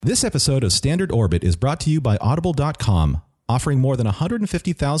This episode of Standard Orbit is brought to you by Audible.com, offering more than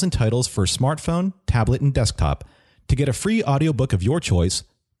 150,000 titles for smartphone, tablet, and desktop. To get a free audiobook of your choice,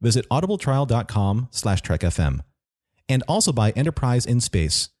 visit audibletrial.com/trekfm. And also by Enterprise in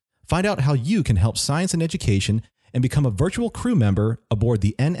Space. Find out how you can help science and education and become a virtual crew member aboard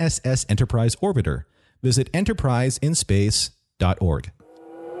the NSS Enterprise Orbiter. Visit enterpriseinspace.org.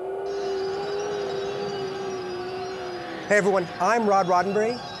 Hey everyone, I'm Rod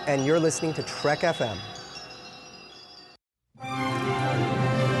Roddenberry, and you're listening to Trek FM.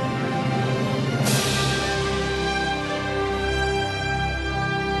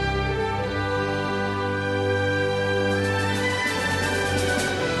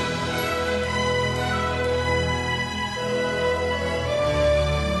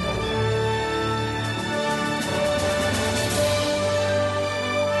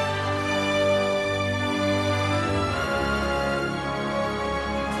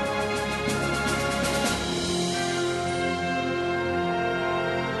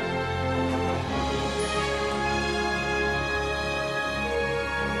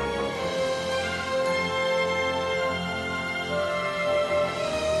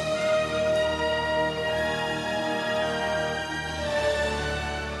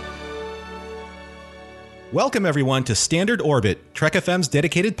 Welcome, everyone, to Standard Orbit, Trek FM's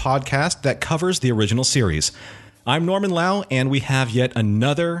dedicated podcast that covers the original series. I'm Norman Lau, and we have yet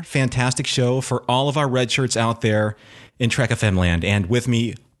another fantastic show for all of our red shirts out there in Trek FM land. And with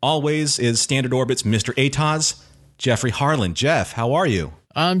me always is Standard Orbit's Mr. Atoz, Jeffrey Harlan. Jeff, how are you?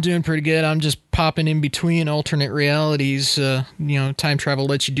 I'm doing pretty good. I'm just popping in between alternate realities. Time travel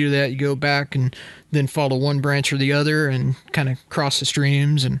lets you do that. You go back and then follow one branch or the other and kind of cross the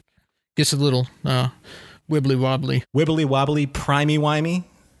streams and gets a little... Wibbly Wobbly. Wibbly Wobbly, Primey, Wimey,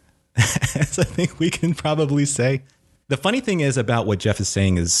 as I think we can probably say. The funny thing is about what Jeff is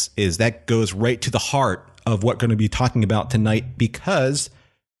saying is that goes right to the heart of what we're going to be talking about tonight, because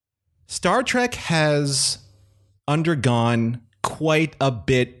Star Trek has undergone quite a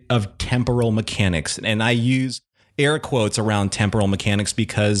bit of temporal mechanics. And I use air quotes around temporal mechanics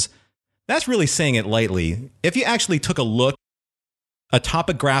because that's really saying it lightly. If you actually took a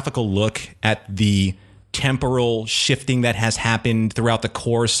topographical look at the temporal shifting that has happened throughout the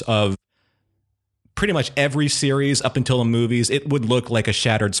course of pretty much every series up until the movies, it would look like a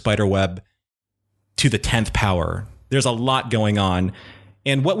shattered spider web to the 10th power. There's a lot going on.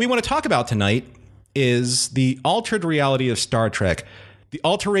 And what we want to talk about tonight is the altered reality of Star Trek, the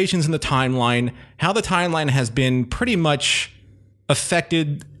alterations in the timeline, how the timeline has been pretty much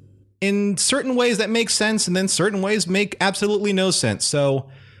affected in certain ways that make sense, and then certain ways make absolutely no sense. So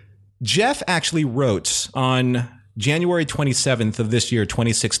Jeff actually wrote on January 27th of this year,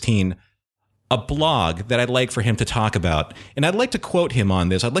 2016, a blog that I'd like for him to talk about. And I'd like to quote him on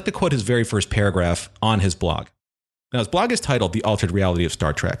this. I'd like to quote his very first paragraph on his blog. Now, his blog is titled The Altered Reality of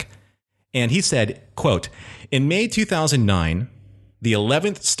Star Trek. And he said, quote, "In May 2009, the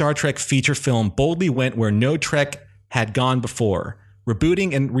 11th Star Trek feature film boldly went where no Trek had gone before,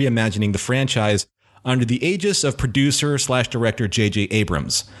 rebooting and reimagining the franchise under the aegis of producer/director J.J.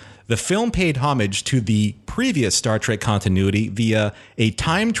 Abrams. The film paid homage to the previous Star Trek continuity via a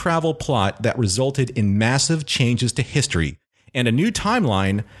time travel plot that resulted in massive changes to history and a new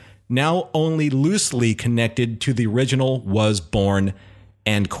timeline now only loosely connected to the original was born,"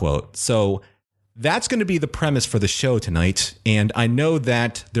 end quote. So that's going to be the premise for the show tonight. And I know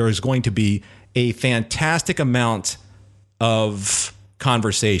that there is going to be a fantastic amount of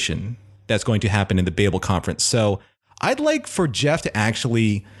conversation that's going to happen in the Babel conference. So I'd like for Jeff to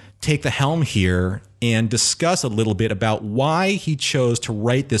actually take the helm here and discuss a little bit about why he chose to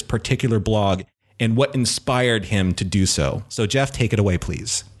write this particular blog and what inspired him to do so. So Jeff, take it away,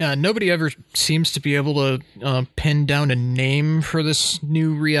 please. Nobody ever seems to be able to pin down a name for this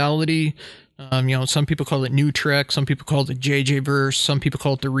new reality. Some people call it New Trek, some people call it the JJ verse, some people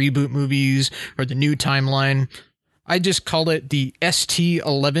call it the reboot movies or the new timeline. I just call it the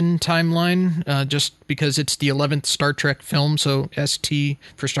ST11 timeline, just because it's the 11th Star Trek film, so ST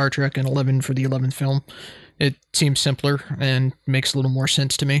for Star Trek and 11 for the 11th film. It seems simpler and makes a little more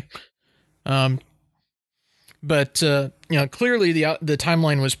sense to me. But clearly the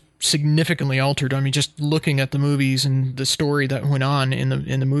timeline was significantly altered. I mean, just looking at the movies and the story that went on in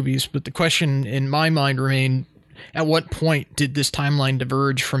the movies. But the question in my mind remained, at what point did this timeline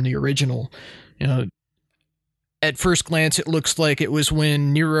diverge from the original? At first glance, it looks like it was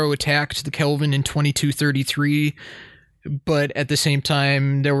when Nero attacked the Kelvin in 2233, but at the same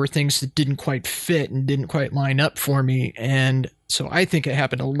time, there were things that didn't quite fit and didn't quite line up for me, and so I think it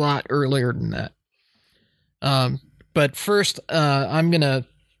happened a lot earlier than that. But first, I'm going to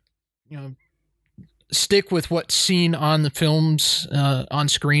stick with what's seen on the films, on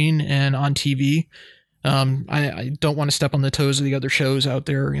screen and on TV. I don't want to step on the toes of the other shows out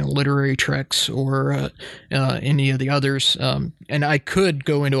there, literary treks or any of the others. And I could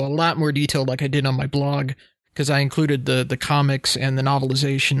go into a lot more detail like I did on my blog, because I included the comics and the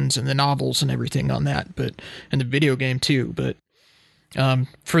novelizations and the novels and everything on that, and the video game too. But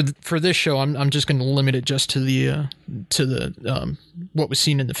for this show, I'm just going to limit it just to the what was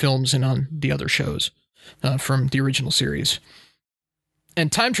seen in the films and on the other shows from the original series. And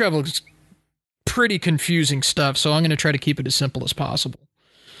time travel is pretty confusing stuff, so I'm going to try to keep it as simple as possible.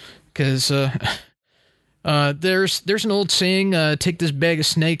 Because there's an old saying, take this bag of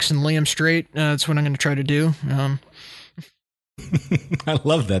snakes and lay them straight. That's what I'm going to try to do. I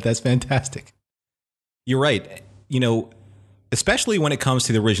love that. That's fantastic. You're right. Especially when it comes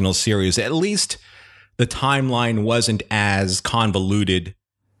to the original series, at least the timeline wasn't as convoluted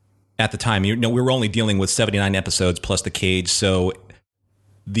at the time. We were only dealing with 79 episodes plus the cage, so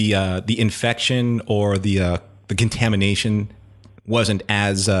the infection or the contamination wasn't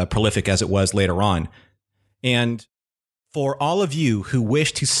as prolific as it was later on. And for all of you who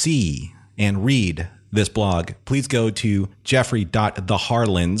wish to see and read this blog, please go to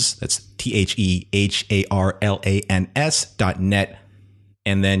jeffrey.theharlans, that's TheHarlans.net,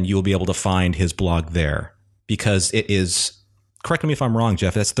 and then you'll be able to find his blog there. Because it is, correct me if I'm wrong,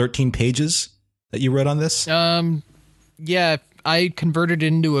 Jeff, that's 13 pages that you wrote on this? Yeah, I converted it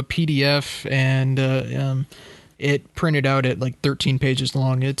into a PDF, and it printed out at like 13 pages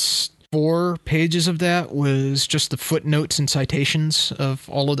long. It's 4 pages of that was just the footnotes and citations of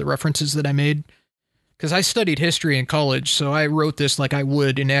all of the references that I made. Because I studied history in college, so I wrote this like I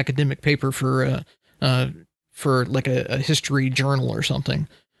would in academic paper for like a history journal or something.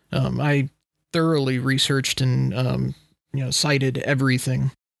 I thoroughly researched and cited everything.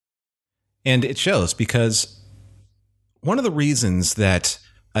 And it shows, because one of the reasons that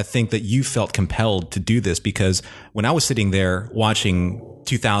I think that you felt compelled to do this, because when I was sitting there watching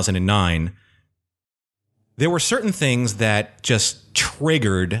 2009, there were certain things that just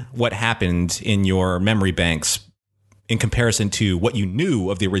triggered what happened in your memory banks in comparison to what you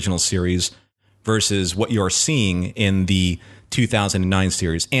knew of the original series versus what you're seeing in the 2009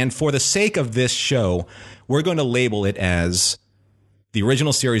 series. And for the sake of this show, we're going to label it as the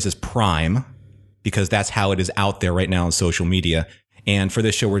original series is Prime, because that's how it is out there right now on social media. And for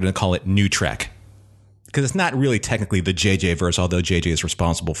this show, we're going to call it New Trek, because it's not really technically the JJ verse, although JJ is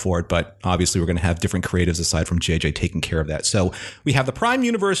responsible for it. But obviously, we're going to have different creatives aside from JJ taking care of that. So we have the Prime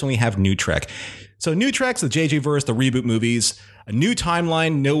universe and we have New Trek. So New Trek's the JJ verse, the reboot movies, a new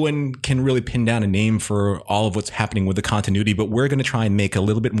timeline. No one can really pin down a name for all of what's happening with the continuity, but we're going to try and make a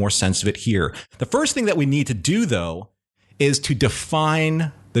little bit more sense of it here. The first thing that we need to do, though, is to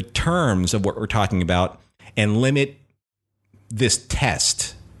define the terms of what we're talking about and limit this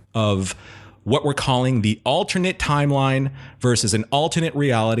test of what we're calling the alternate timeline versus an alternate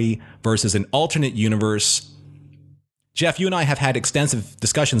reality versus an alternate universe. Jeff, you and I have had extensive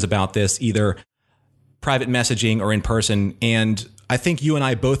discussions about this, either private messaging or in person, and I think you and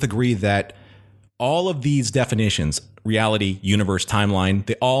I both agree that all of these definitions, reality, universe, timeline,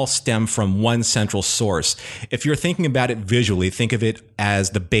 they all stem from one central source. If you're thinking about it visually, think of it as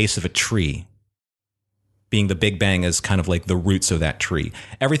the base of a tree, being the Big Bang as kind of like the roots of that tree.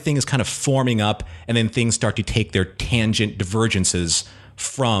 Everything is kind of forming up, and then things start to take their tangent divergences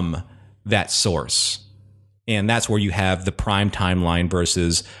from that source. And that's where you have the Prime timeline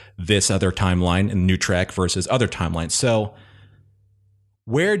versus this other timeline, and New Trek versus other timelines. So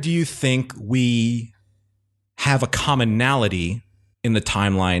where do you think we have a commonality in the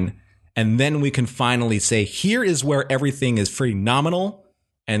timeline, and then we can finally say, here is where everything is pretty nominal,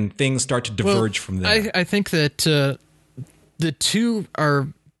 and things start to diverge from there? I think that the two are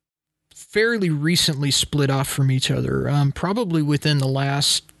fairly recently split off from each other, probably within the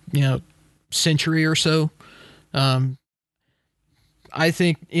last century or so. I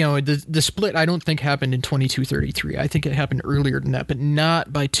think the split I don't think happened in 2233. I think it happened earlier than that, but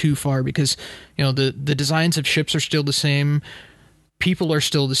not by too far, because the designs of ships are still the same. People are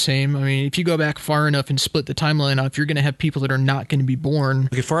still the same. I mean, if you go back far enough and split the timeline off, you're going to have people that are not going to be born.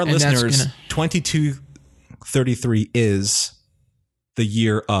 Okay, for our listeners, 2233 is the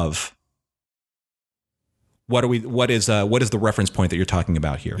year of. What is the reference point that you're talking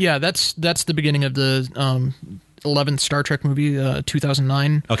about here? Yeah, that's the beginning of the 11th Star Trek movie,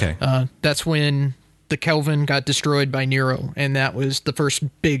 2009. Okay. That's when the Kelvin got destroyed by Nero, and that was the first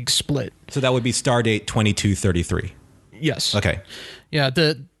big split. So that would be Stardate 2233. Yes. Okay. Yeah,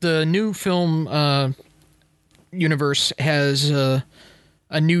 the new film universe has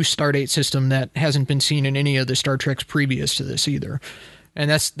a new Stardate system that hasn't been seen in any of the Star Treks previous to this either. And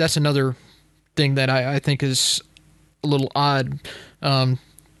that's another thing that I think is a little odd. I'm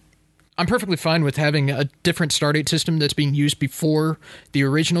perfectly fine with having a different Stardate system that's being used before the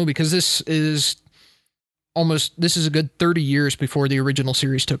original, because this is a good 30 years before the original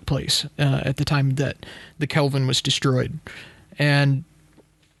series took place, at the time that the Kelvin was destroyed. And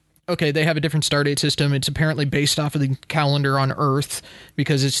okay, they have a different Stardate system. It's apparently based off of the calendar on Earth,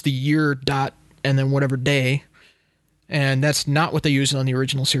 because it's the year dot and then whatever day. And that's not what they used on the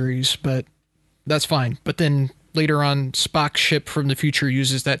original series, but that's fine. But then later on, Spock's ship from the future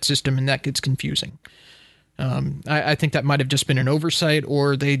uses that system, and that gets confusing. I think that might have just been an oversight,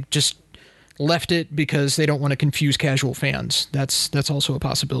 or they just left it because they don't want to confuse casual fans. That's also a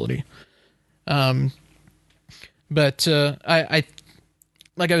possibility. But I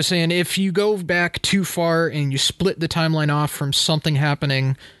like I was saying, if you go back too far and you split the timeline off from something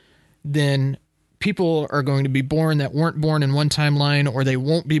happening, then people are going to be born that weren't born in one timeline, or they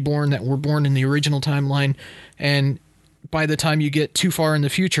won't be born that were born in the original timeline. And by the time you get too far in the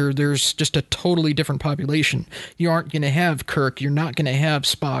future, there's just a totally different population. You aren't going to have Kirk. You're not going to have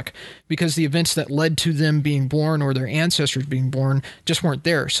Spock, because the events that led to them being born or their ancestors being born just weren't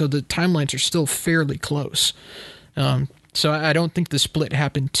there. So the timelines are still fairly close. So I don't think the split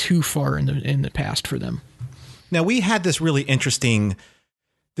happened too far in the past for them. Now, we had this really interesting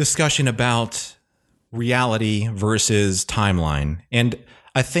discussion about reality versus timeline. And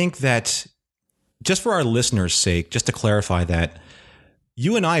I think that, just for our listeners' sake, just to clarify that,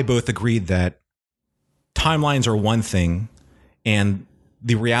 you and I both agreed that timelines are one thing and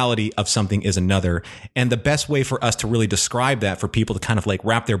the reality of something is another. And the best way for us to really describe that, for people to kind of like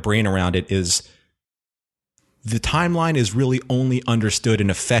wrap their brain around it, is the timeline is really only understood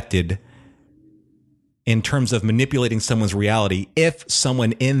and affected in terms of manipulating someone's reality if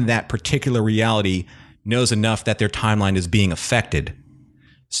someone in that particular reality knows enough that their timeline is being affected.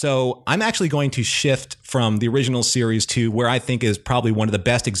 So I'm actually going to shift from the original series to where I think is probably one of the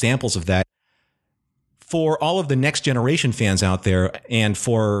best examples of that. For all of the Next Generation fans out there, and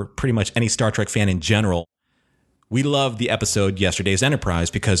for pretty much any Star Trek fan in general, we love the episode Yesterday's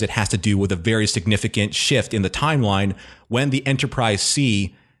Enterprise because it has to do with a very significant shift in the timeline when the Enterprise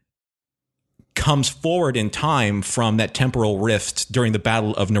C comes forward in time from that temporal rift during the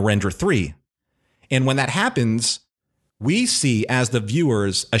Battle of Narendra 3. And when that happens, we see, as the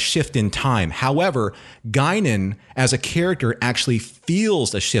viewers, a shift in time. However, Guinan, as a character, actually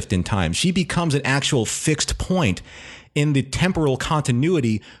feels a shift in time. She becomes an actual fixed point in the temporal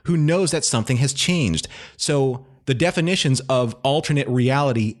continuity who knows that something has changed. So the definitions of alternate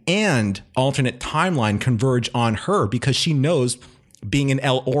reality and alternate timeline converge on her, because she knows, being an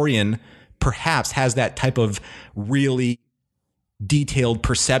El-Orian, perhaps has that type of really detailed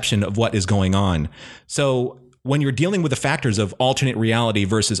perception of what is going on. So when you're dealing with the factors of alternate reality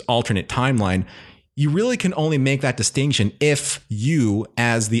versus alternate timeline, you really can only make that distinction if you,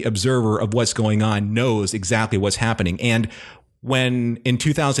 as the observer of what's going on, knows exactly what's happening. And when in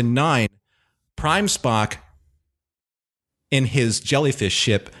 2009, Prime Spock in his jellyfish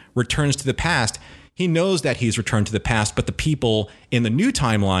ship returns to the past, he knows that he's returned to the past, but the people in the new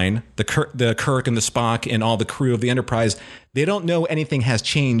timeline, the Kirk and the Spock and all the crew of the Enterprise, they don't know anything has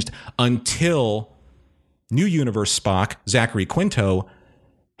changed until New Universe Spock, Zachary Quinto,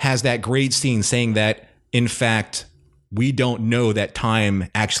 has that great scene saying that, in fact, we don't know that time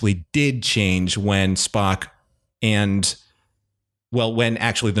actually did change when Spock and, well, when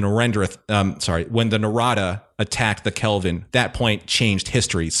actually the Narendra, when the Narada attacked the Kelvin. That point changed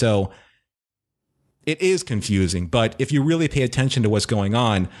history. So it is confusing, but if you really pay attention to what's going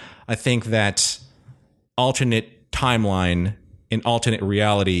on, I think that alternate timeline and alternate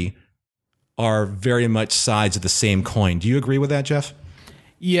reality are very much sides of the same coin. Do you agree with that, Jeff?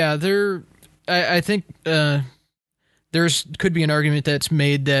 Yeah, I think there's could be an argument that's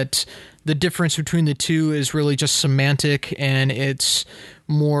made that the difference between the two is really just semantic, and it's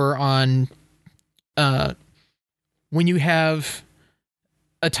more on when you have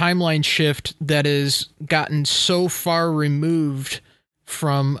a timeline shift that has gotten so far removed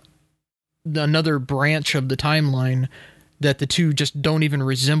from another branch of the timeline that the two just don't even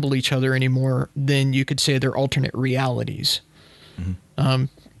resemble each other anymore, then you could say they're alternate realities. Mm-hmm.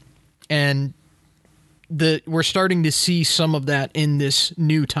 And we're starting to see some of that in this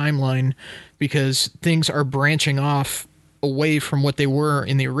new timeline, because things are branching off away from what they were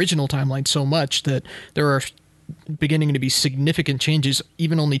in the original timeline so much that there are beginning to be significant changes,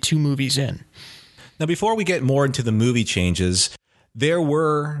 even only 2 movies in. Now, before we get more into the movie changes, there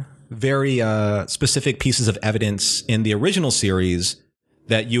were very specific pieces of evidence in the original series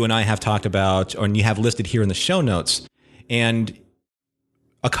that you and I have talked about, or you have listed here in the show notes. And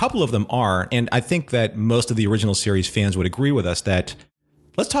a couple of them are, and I think that most of the original series fans would agree with us that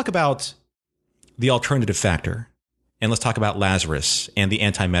let's talk about the alternative factor, and let's talk about Lazarus and the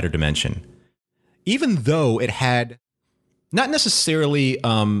antimatter dimension. Even though it had not necessarily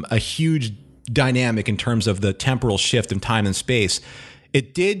a huge dynamic in terms of the temporal shift in time and space,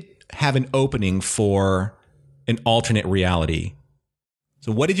 it did have an opening for an alternate reality.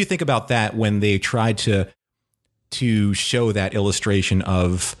 So what did you think about that when they tried to show that illustration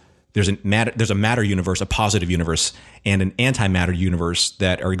of there's a matter universe, a positive universe, and an antimatter universe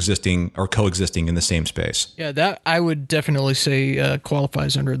that are existing or coexisting in the same space? Yeah, that I would definitely say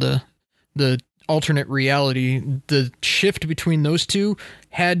qualifies under the alternate reality. The shift between those two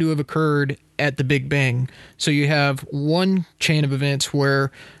had to have occurred at the Big Bang. So you have one chain of events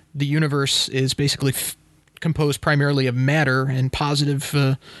where the universe is basically composed primarily of matter and positive,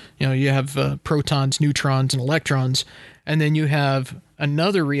 you have protons, neutrons, and electrons. And then you have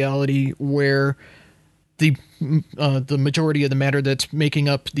another reality where the majority of the matter that's making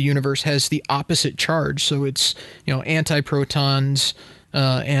up the universe has the opposite charge. So it's, antiprotons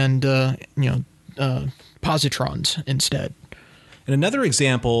and positrons instead. And another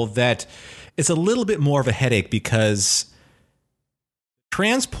example that is a little bit more of a headache because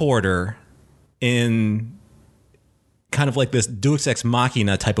transporter in kind of like this Deus Ex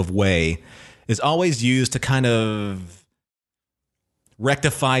Machina type of way is always used to kind of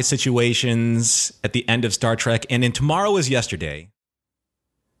rectify situations at the end of Star Trek. And in Tomorrow Is Yesterday,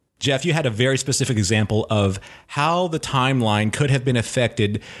 Jeff, you had a very specific example of how the timeline could have been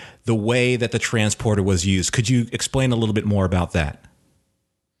affected the way that the transporter was used. Could you explain a little bit more about that?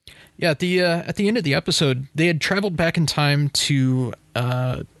 Yeah, at the end of the episode, they had traveled back in time to,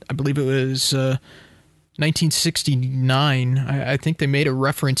 I believe it was 1969. I think they made a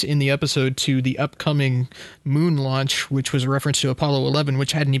reference in the episode to the upcoming moon launch, which was a reference to Apollo 11,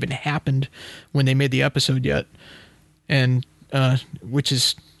 which hadn't even happened when they made the episode yet. And which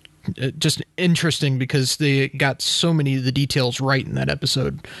is just interesting because they got so many of the details right in that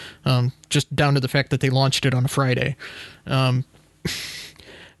episode, just down to the fact that they launched it on a Friday.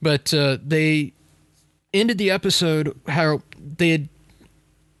 But they ended the episode how they had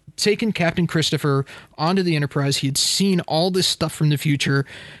taken Captain Christopher onto the Enterprise. He had seen all this stuff from the future,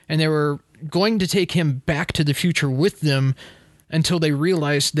 and they were going to take him back to the future with them until they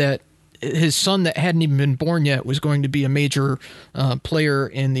realized that his son that hadn't even been born yet was going to be a major player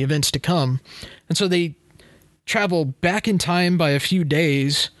in the events to come. And so they travel back in time by a few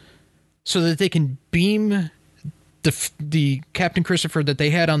days so that they can beam the Captain Christopher that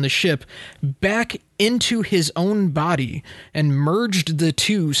they had on the ship back into his own body and merged the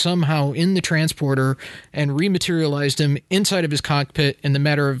two somehow in the transporter and rematerialized him inside of his cockpit in the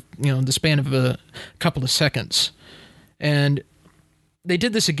matter of, the span of a couple of seconds. And they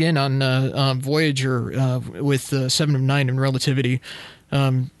did this again on Voyager with 7 of 9 in Relativity.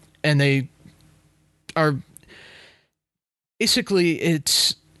 And they are basically,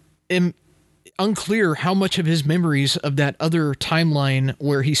 it's unclear how much of his memories of that other timeline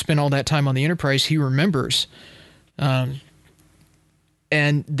where he spent all that time on the Enterprise he remembers. And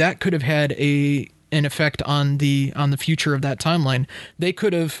that could have had an effect on the future of that timeline. They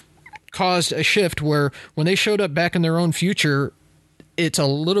could have caused a shift where when they showed up back in their own future, it's a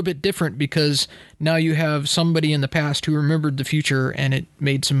little bit different because now you have somebody in the past who remembered the future and it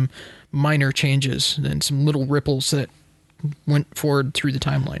made some minor changes and some little ripples that went forward through the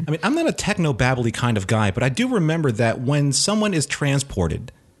timeline. I mean, I'm not a techno-babbly kind of guy, but I do remember that when someone is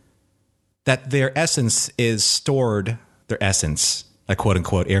transported, that their essence is stored, their essence, I quote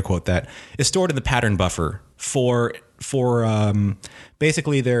unquote, air quote that, is stored in the pattern buffer for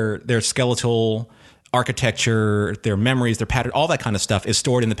basically their skeletal architecture, their memories, their pattern, all that kind of stuff is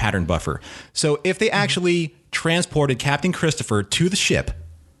stored in the pattern buffer. So if they actually transported Captain Christopher to the ship,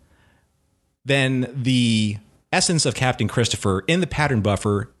 then the essence of Captain Christopher in the pattern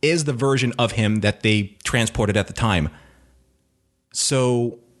buffer is the version of him that they transported at the time.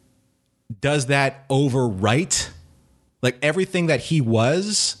 So does that overwrite like everything that he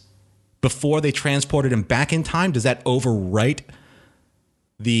was before they transported him back in time? Does that overwrite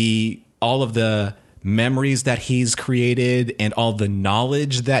all of the memories that he's created and all the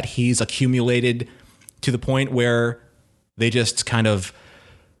knowledge that he's accumulated to the point where they just kind of,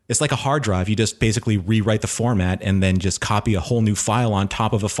 it's like a hard drive. You just basically rewrite the format and then just copy a whole new file on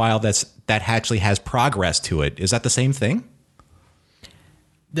top of a file that actually has progress to it. Is that the same thing?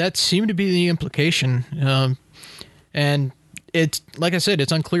 That seemed to be the implication. And it's, like I said,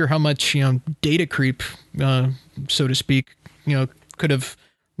 it's unclear how much, data creep, so to speak, could have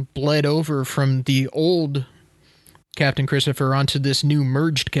bled over from the old Captain Christopher onto this new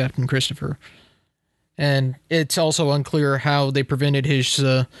merged Captain Christopher. And it's also unclear how they prevented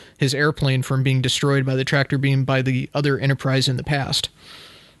his airplane from being destroyed by the tractor beam by the other Enterprise in the past.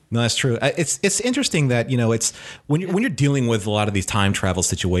 No, that's true. It's interesting that, it's when you're dealing with a lot of these time travel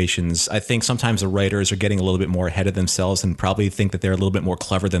situations, I think sometimes the writers are getting a little bit more ahead of themselves and probably think that they're a little bit more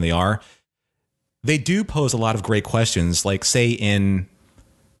clever than they are. They do pose a lot of great questions, like say in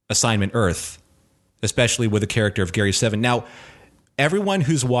Assignment Earth, especially with the character of Gary Seven. Now, everyone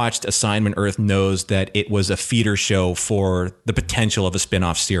who's watched Assignment Earth knows that it was a feeder show for the potential of a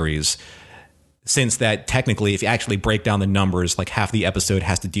spin-off series. Since that technically, if you actually break down the numbers, like half the episode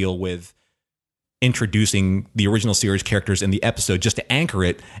has to deal with introducing the original series characters in the episode just to anchor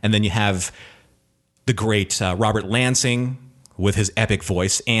it. And then you have the great Robert Lansing with his epic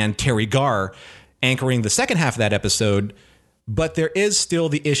voice and Terry Garr anchoring the second half of that episode. But there is still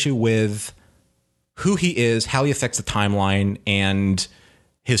the issue with who he is, how he affects the timeline, and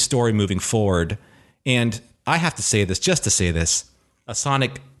his story moving forward. And I have to say this, just to say this, a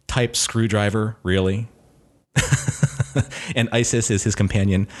sonic type screwdriver, really? And Isis is his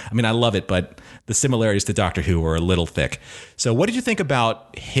companion. I mean, I love it, but the similarities to Doctor Who are a little thick. So what did you think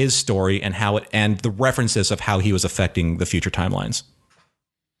about his story and how it, and the references of how he was affecting the future timelines?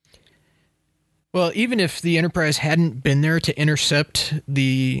 Well, even if the Enterprise hadn't been there to intercept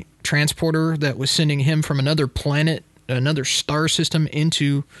the transporter that was sending him from another planet, another star system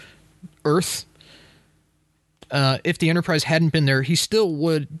into Earth, if the Enterprise hadn't been there, he still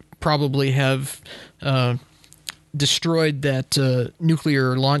would probably have destroyed that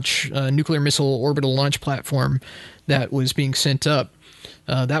nuclear missile orbital launch platform that was being sent up.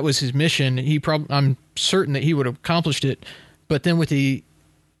 That was his mission. I'm certain that he would have accomplished it. But then with the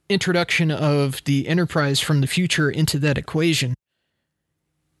introduction of the Enterprise from the future into that equation,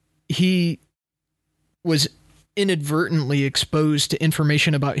 he was inadvertently exposed to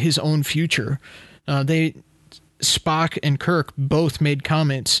information about his own future. Spock and Kirk both made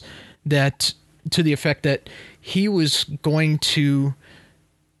comments that to the effect that he was going to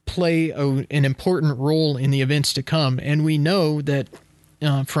play an important role in the events to come. And we know that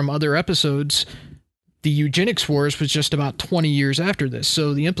from other episodes, the eugenics wars was just about 20 years after this.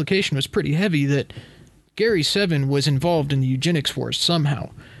 So the implication was pretty heavy that Gary Seven was involved in the eugenics wars somehow.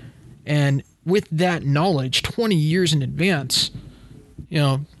 And with that knowledge, 20 years in advance,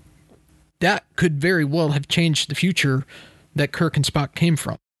 that could very well have changed the future that Kirk and Spock came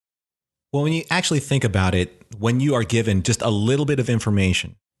from. Well, when you actually think about it, when you are given just a little bit of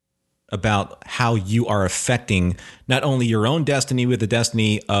information about how you are affecting not only your own destiny with the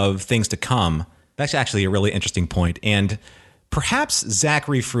destiny of things to come, that's actually a really interesting point. And perhaps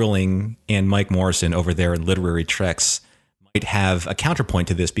Zachary Fruhling and Mike Morrison over there in Literary Treks might have a counterpoint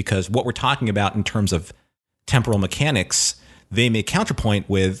to this, because what we're talking about in terms of temporal mechanics, they may counterpoint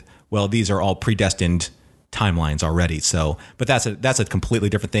with, well, these are all predestined timelines already. So, but that's a completely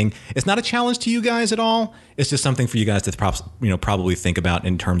different thing. It's not a challenge to you guys at all. It's just something for you guys to probably think about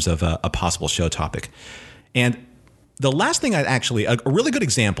in terms of a possible show topic. And the last thing a really good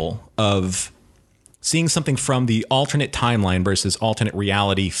example of seeing something from the alternate timeline versus alternate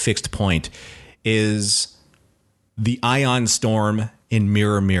reality fixed point is the ion storm in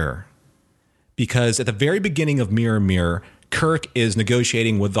Mirror Mirror. Because at the very beginning of Mirror Mirror, Kirk is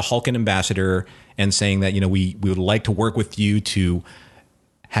negotiating with the Hulkan ambassador and saying that, we would like to work with you to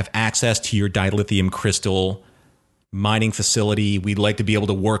have access to your dilithium crystal mining facility. We'd like to be able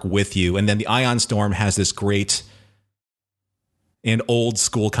to work with you. And then the ion storm has this great and old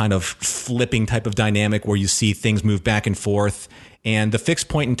school kind of flipping type of dynamic where you see things move back and forth. And the fixed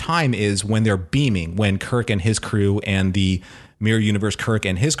point in time is when they're beaming, when Kirk and his crew and the Mirror Universe Kirk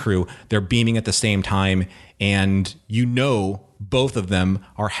and his crew, they're beaming at the same time. And both of them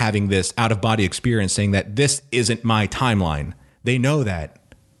are having this out-of-body experience saying that this isn't my timeline. They know that.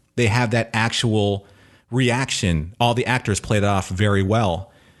 They have that actual reaction. All the actors played it off very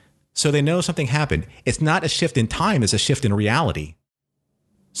well. So they know something happened. It's not a shift in time, it's a shift in reality.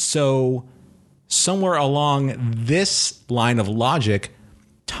 So somewhere along this line of logic,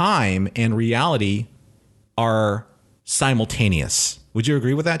 time and reality are simultaneous. Would you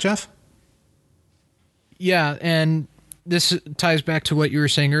agree with that, Jeff? Yeah, and this ties back to what you were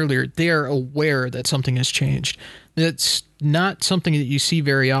saying earlier. They are aware that something has changed. That's not something that you see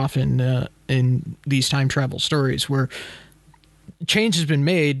very often in these time travel stories, where change has been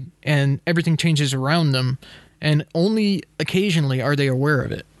made and everything changes around them, and only occasionally are they aware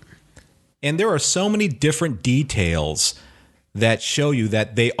of it. And there are so many different details that show you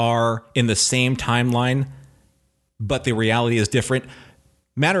that they are in the same timeline, but the reality is different.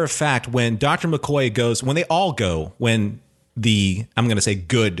 Matter of fact, when Dr. McCoy goes, when they all go, when I'm going to say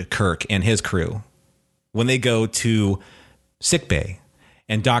good Kirk and his crew, when they go to sickbay,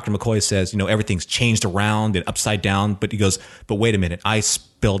 and Dr. McCoy says, everything's changed around and upside down. But he goes, but wait a minute, I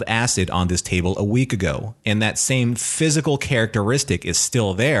spilled acid on this table a week ago. And that same physical characteristic is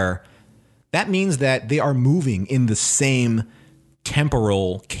still there. That means that they are moving in the same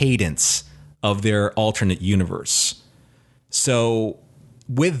temporal cadence of their alternate universe. So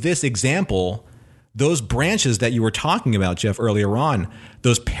with this example, those branches that you were talking about, Jeff, earlier on,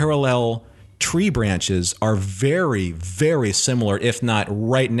 those parallel tree branches are very, very similar, if not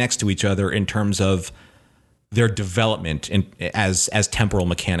right next to each other in terms of their development as temporal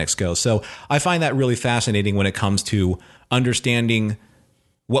mechanics go. So I find that really fascinating when it comes to understanding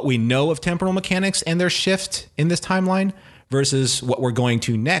what we know of temporal mechanics and their shift in this timeline versus what we're going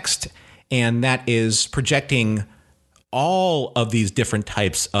to next. And that is projecting all of these different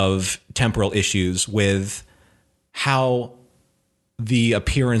types of temporal issues with how the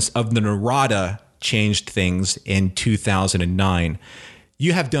appearance of the Narada changed things in 2009.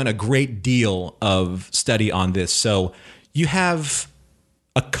 You have done a great deal of study on this. So you have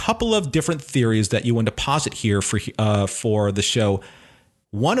a couple of different theories that you want to posit here for the show.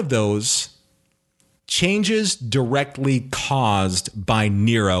 One of those, changes directly caused by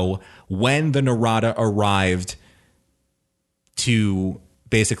Nero when the Narada arrived to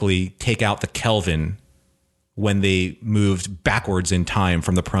basically take out the Kelvin when they moved backwards in time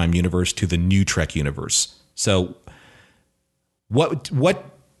from the Prime universe to the new Trek universe. So what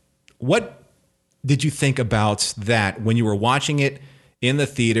did you think about that when you were watching it in the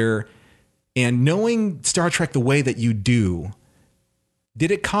theater and knowing Star Trek the way that you do?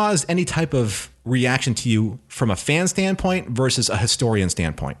 Did it cause any type of reaction to you from a fan standpoint versus a historian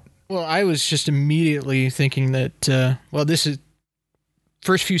standpoint? Well, I was just immediately thinking that, this is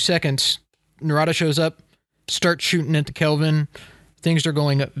first few seconds, Narada shows up, starts shooting at the Kelvin. Things are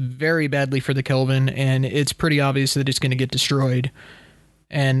going very badly for the Kelvin, and it's pretty obvious that it's going to get destroyed.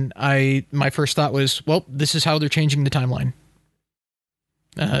 And my first thought was, well, this is how they're changing the timeline.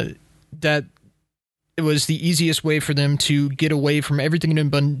 That it was the easiest way for them to get away from everything that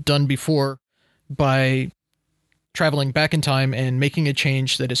had been done before by traveling back in time and making a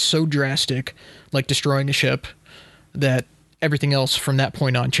change that is so drastic, like destroying a ship, that everything else from that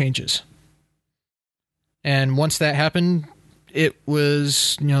point on changes. And once that happened, it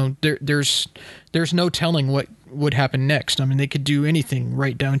was, there's no telling what would happen next. I mean, they could do anything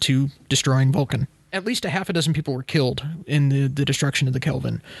right down to destroying Vulcan. At least a half a dozen people were killed in the destruction of the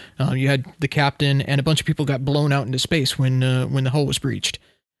Kelvin. You had the captain and a bunch of people got blown out into space when the hull was breached.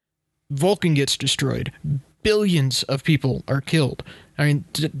 Vulcan gets destroyed. Billions of people are killed. I mean,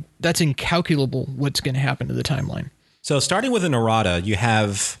 that's incalculable what's going to happen to the timeline. So starting with the Narada, you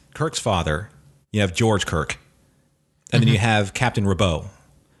have Kirk's father, you have George Kirk, and then you have Captain Rabot,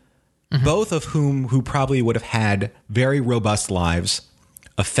 both of who probably would have had very robust lives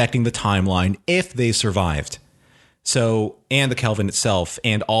affecting the timeline if they survived. So, and the Kelvin itself,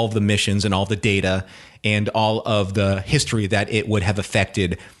 and all of the missions and all the data and all of the history that it would have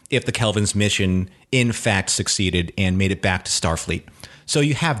affected if the Kelvin's mission in fact succeeded and made it back to Starfleet. So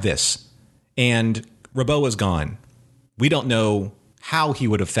you have this, and Rabot is gone. We don't know how he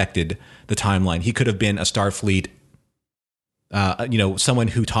would have affected the timeline. He could have been a Starfleet, someone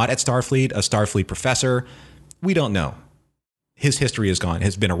who taught at Starfleet, a Starfleet professor. We don't know. His history is gone,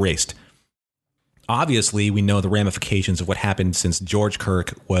 has been erased. Obviously, we know the ramifications of what happened since George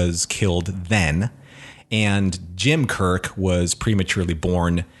Kirk was killed then, and Jim Kirk was prematurely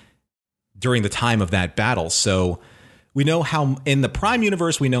born during the time of that battle. So we know how, in the Prime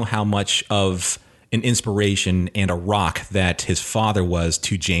universe, we know how much of an inspiration and a rock that his father was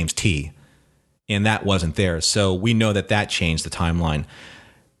to James T. And that wasn't there. So we know that changed the timeline.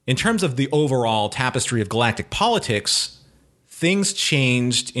 In terms of the overall tapestry of galactic politics, things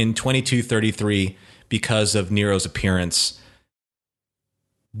changed in 2233 because of Nero's appearance.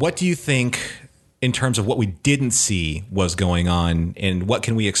 What do you think in terms of what we didn't see was going on, and what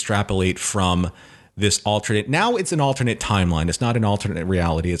can we extrapolate from this alternate? Now it's an alternate timeline. It's not an alternate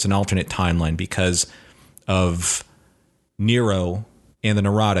reality. It's an alternate timeline because of Nero and the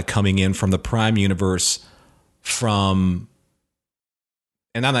Narada coming in from the Prime universe and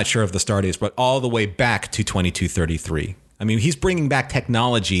I'm not sure of the start dates, but all the way back to 2233. I mean, he's bringing back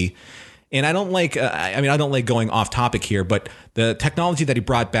technology, and I don't like going off topic here, but the technology that he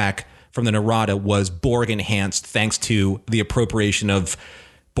brought back from the Narada was Borg enhanced thanks to the appropriation of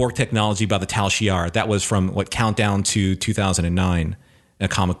Borg technology by the Tal Shiar. That was from Countdown to 2009, a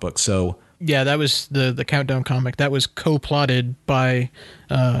comic book. So Yeah, that was the Countdown comic. That was co-plotted by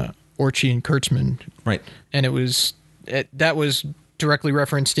Orchie and Kurtzman. Right. And that was directly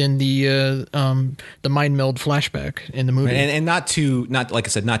referenced in the mind meld flashback in the movie. Right. And not like I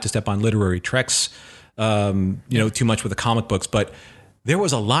said, not to step on literary treks, too much with the comic books, but there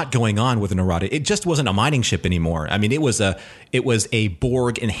was a lot going on with the Narada. It just wasn't a mining ship anymore. I mean, it was a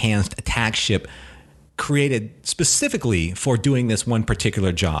Borg enhanced attack ship created specifically for doing this one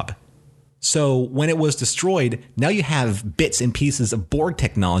particular job. So when it was destroyed, now you have bits and pieces of Borg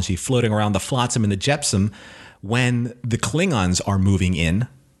technology floating around the flotsam and the jetsam when the Klingons are moving in,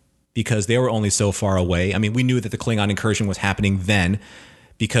 because they were only so far away. I mean, we knew that the Klingon incursion was happening then,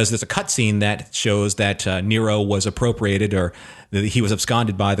 because there's a cutscene that shows that Nero was appropriated, or that he was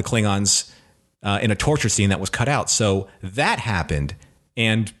absconded by the Klingons in a torture scene that was cut out. So that happened,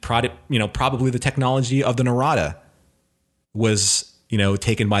 and probably the technology of the Narada was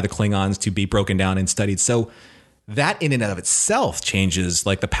taken by the Klingons to be broken down and studied. So that in and of itself changes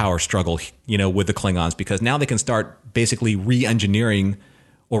like the power struggle, with the Klingons, because now they can start basically re-engineering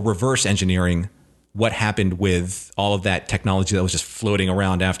or reverse engineering what happened with all of that technology that was just floating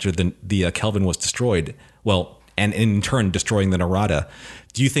around after the Kelvin was destroyed. Well, and in turn destroying the Narada.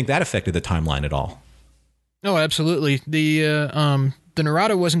 Do you think that affected the timeline at all? No, absolutely. The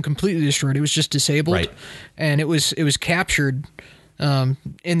Narada wasn't completely destroyed; it was just disabled, right. And it was captured.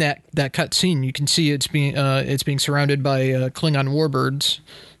 In that cut scene, you can see it's being surrounded by Klingon warbirds,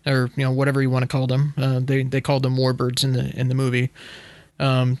 or whatever you want to call them. They called them warbirds in the movie,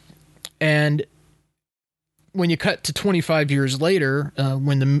 and when you cut to 25 years later,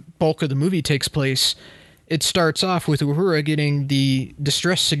 when the bulk of the movie takes place, it starts off with Uhura getting the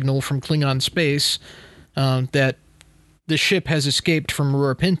distress signal from Klingon space that the ship has escaped from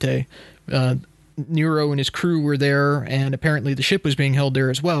Aurora Pinte. Nero and his crew were there, and apparently the ship was being held there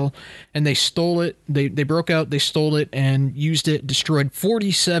as well, and they stole it. They broke out, they stole it, and used it, destroyed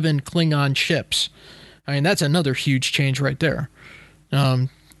 47 Klingon ships. I mean, that's another huge change right there. And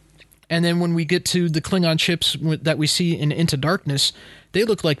then when we get to the Klingon ships that we see in Into Darkness, they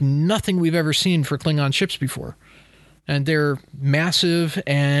look like nothing we've ever seen for Klingon ships before. And they're massive,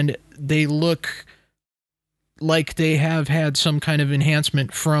 and they look like they have had some kind of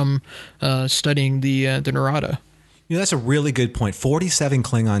enhancement from studying the Narada. That's a really good point. 47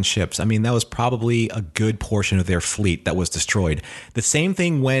 Klingon ships. I mean, that was probably a good portion of their fleet that was destroyed. The same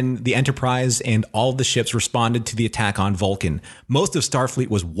thing when the Enterprise and all of the ships responded to the attack on Vulcan. Most of Starfleet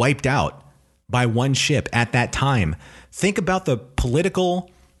was wiped out by one ship at that time. Think about the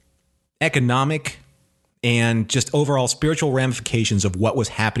political, economic, and just overall spiritual ramifications of what was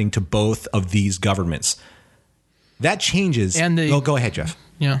happening to both of these governments. That changes. And go ahead, Jeff.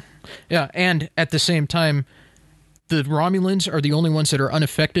 Yeah. And at the same time, the Romulans are the only ones that are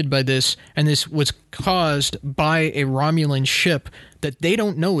unaffected by this, and this was caused by a Romulan ship that they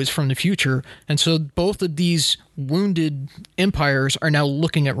don't know is from the future. And so both of these wounded empires are now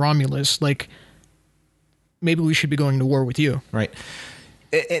looking at Romulus like, maybe we should be going to war with you. Right.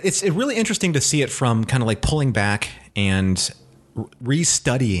 It's really interesting to see it from kind of like pulling back and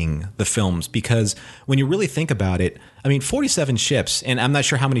restudying the films, because when you really think about it, I mean, 47 ships, and I'm not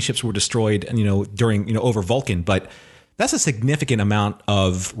sure how many ships were destroyed, during, over Vulcan, but that's a significant amount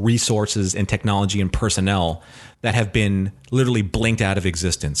of resources and technology and personnel that have been literally blinked out of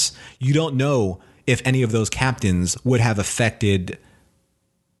existence. You don't know if any of those captains would have affected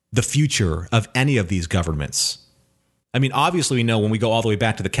the future of any of these governments. I mean, obviously we know when we go all the way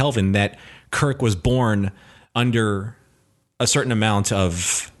back to the Kelvin that Kirk was born under a certain amount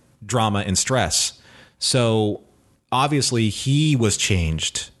of drama and stress. So obviously he was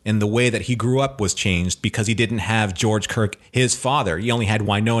changed, and the way that he grew up was changed because he didn't have George Kirk, his father. He only had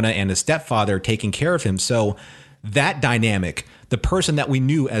Winona and his stepfather taking care of him. So that dynamic, the person that we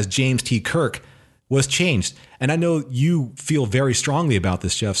knew as James T. Kirk, was changed. And I know you feel very strongly about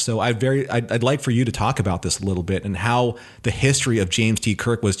this, Jeff. So I'd like for you to talk about this a little bit and how the history of James T.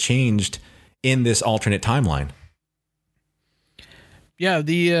 Kirk was changed in this alternate timeline. Yeah,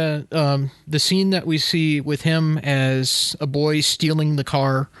 the scene that we see with him as a boy stealing the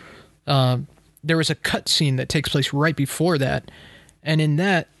car, there was a cut scene that takes place right before that, and in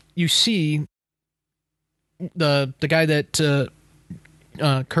that you see the guy that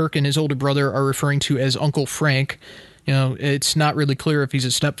Kirk and his older brother are referring to as Uncle Frank. It's not really clear if he's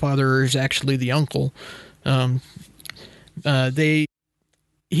a stepfather or is actually the uncle.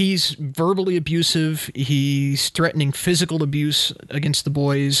 He's verbally abusive. He's threatening physical abuse against the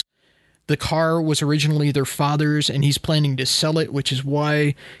boys. The car was originally their father's, and he's planning to sell it, which is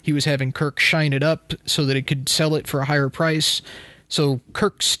why he was having Kirk shine it up so that he could sell it for a higher price. So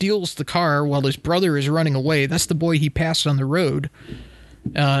Kirk steals the car while his brother is running away. That's the boy he passed on the road.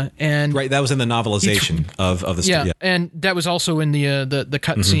 And right, that was in the novelization of the story. Yeah, and that was also in the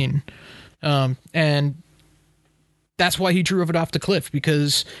cut scene. And that's why he drove it off the cliff,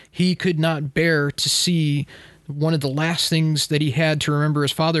 because he could not bear to see one of the last things that he had to remember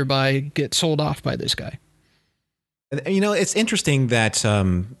his father by get sold off by this guy. You know, it's interesting that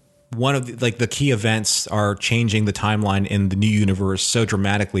one of the key events are changing the timeline in the new universe so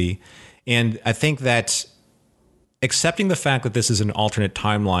dramatically. And I think that accepting the fact that this is an alternate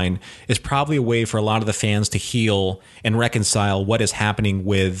timeline is probably a way for a lot of the fans to heal and reconcile what is happening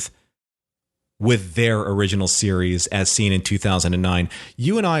with their original series as seen in 2009.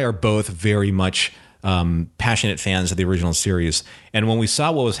 You and I are both very much passionate fans of the original series. And when we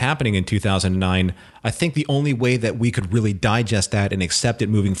saw what was happening in 2009, I think the only way that we could really digest that and accept it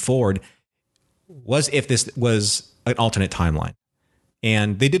moving forward was if this was an alternate timeline.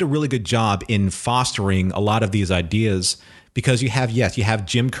 And they did a really good job in fostering a lot of these ideas, because you have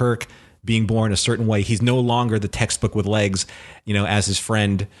Jim Kirk being born a certain way. He's no longer the textbook with legs, as his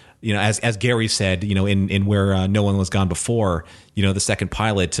friend, as Gary said, in Where No One Was Gone Before, the second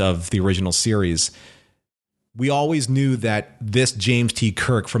pilot of the original series. We always knew that this James T.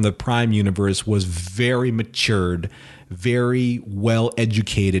 Kirk from the Prime universe was very matured, very well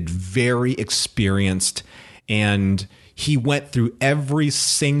educated, very experienced, and he went through every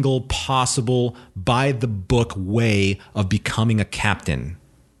single possible by the book way of becoming a captain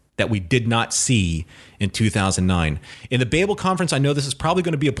that we did not see in 2009. In the Babel conference, I know this is probably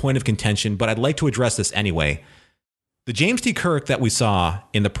going to be a point of contention, but I'd like to address this anyway. The James T. Kirk that we saw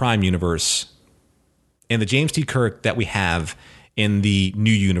in the Prime universe and the James T. Kirk that we have in the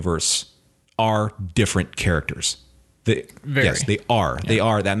new universe are different characters. Yes, they are. Yeah. They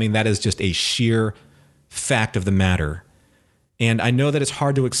are. I mean, that is just a sheer fact of the matter. And I know that it's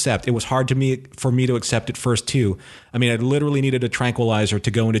hard to accept. It was hard for me to accept it first too. I mean, I literally needed a tranquilizer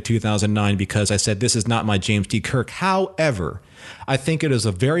to go into 2009 because I said, this is not my James T. Kirk. However, I think it is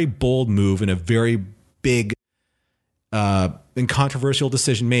a very bold move and a very big and controversial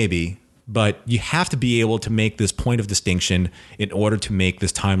decision maybe, but you have to be able to make this point of distinction in order to make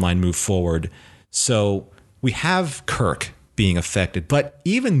this timeline move forward. So we have Kirk being affected, but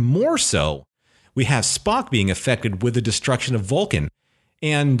even more so, we have Spock being affected with the destruction of Vulcan.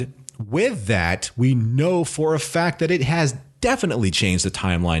 And with that, we know for a fact that it has definitely changed the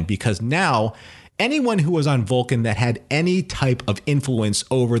timeline, because now anyone who was on Vulcan that had any type of influence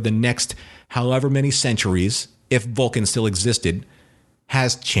over the next however many centuries, if Vulcan still existed,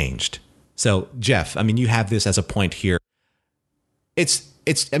 has changed. So, Jeff, I mean, you have this as a point here.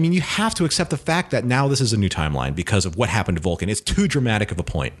 I mean, you have to accept the fact that now this is a new timeline because of what happened to Vulcan. It's too dramatic of a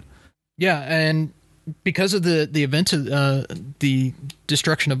point. Yeah, and because of the events of the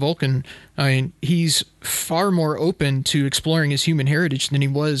destruction of Vulcan, I mean, he's far more open to exploring his human heritage than he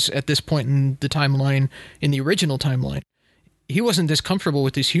was at this point in the timeline, in the original timeline. He wasn't this comfortable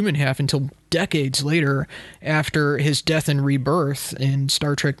with his human half until decades later, after his death and rebirth in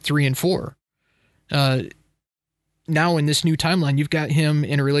Star Trek 3 and 4. Now in this new timeline, you've got him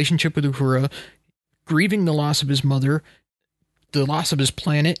in a relationship with Uhura, grieving the loss of his mother, the loss of his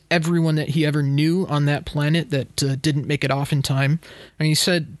planet, everyone that he ever knew on that planet that didn't make it off in time. I mean, he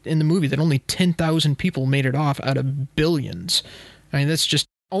said in the movie that only 10,000 people made it off out of billions. I mean, that's just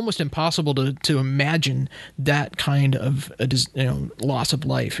almost impossible to imagine that kind of loss of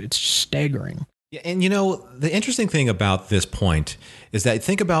life. It's staggering. Yeah, and the interesting thing about this point is that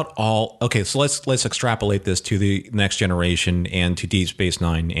think about so let's extrapolate this to the Next Generation and to Deep Space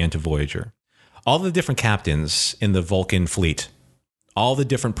Nine and to Voyager. All the different captains in the Vulcan fleet, all the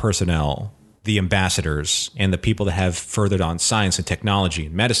different personnel, the ambassadors, and the people that have furthered on science and technology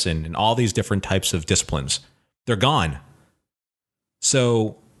and medicine and all these different types of disciplines, they're gone.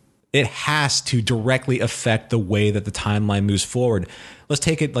 So it has to directly affect the way that the timeline moves forward. Let's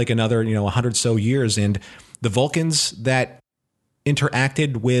take it like another 100 so years, and the Vulcans that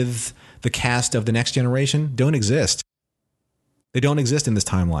interacted with the cast of the Next Generation don't exist. They don't exist in this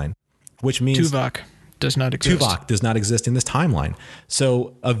timeline, which means Tuvok does not exist. Tuvok does not exist in this timeline.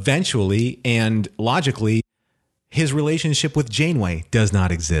 So eventually and logically, his relationship with Janeway does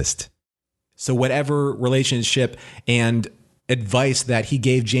not exist. So whatever relationship and advice that he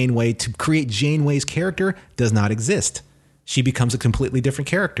gave Janeway to create Janeway's character does not exist. She becomes a completely different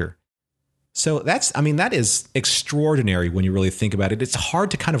character. So that is extraordinary when you really think about it. It's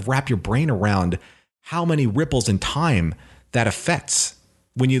hard to kind of wrap your brain around how many ripples in time that affects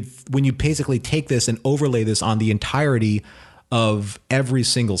when you basically take this and overlay this on the entirety of every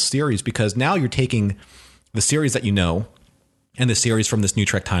single series, because now you're taking the series that and the series from this new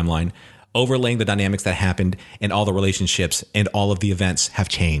Trek timeline, overlaying the dynamics that happened and all the relationships and all of the events have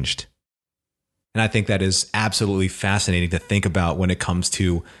changed. And I think that is absolutely fascinating to think about when it comes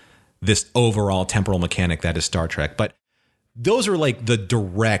to this overall temporal mechanic that is Star Trek. But those are like the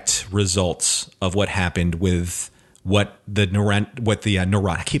direct results of what happened with what the Narada,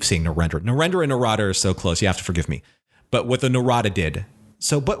 I keep saying Narendra. Narendra and Narada are so close, you have to forgive me. But what the Narada did.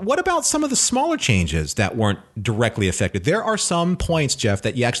 So, but what about some of the smaller changes that weren't directly affected? There are some points, Jeff,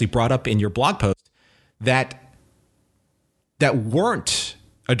 that you actually brought up in your blog post that weren't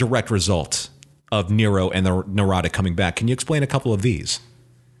a direct result of Nero and the Narada coming back. Can you explain a couple of these?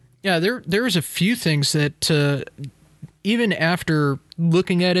 Yeah, there is a few things that even after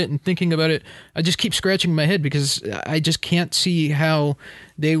looking at it and thinking about it, I just keep scratching my head because I just can't see how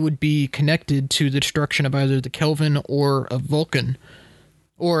they would be connected to the destruction of either the Kelvin or of Vulcan,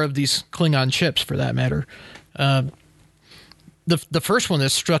 or of these Klingon ships for that matter. The first one that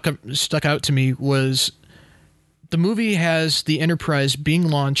stuck out to me was the movie has the Enterprise being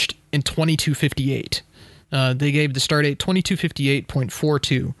launched in 2258. They gave the stardate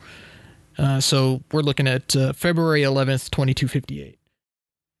 2258.42. So we're looking at February 11th, 2258.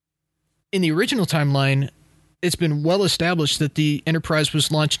 In the original timeline, it's been well established that the Enterprise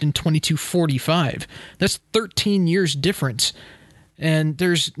was launched in 2245. That's 13 years difference. And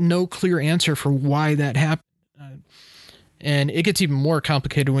there's no clear answer for why that happened. And it gets even more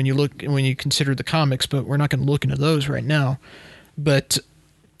complicated when you consider the comics, but we're not going to look into those right now. But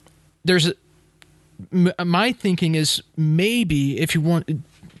my thinking is maybe if you want,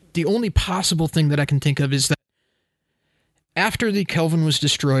 the only possible thing that I can think of is that after the Kelvin was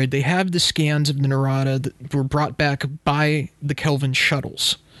destroyed, they have the scans of the Narada that were brought back by the Kelvin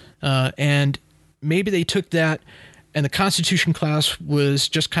shuttles. And maybe they took that, and the Constitution class was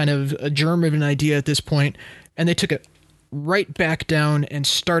just kind of a germ of an idea at this point, and they took it right back down and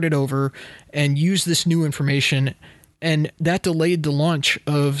started over and used this new information, and that delayed the launch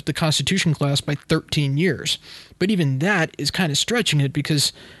of the Constitution class by 13 years. But even that is kind of stretching it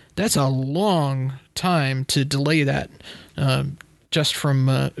because that's a long time to delay that just from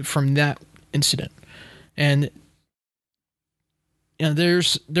that incident. And you know,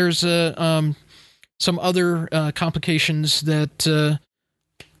 there's some other complications that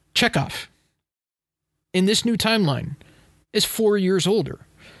Chekhov in this new timeline is 4 years older.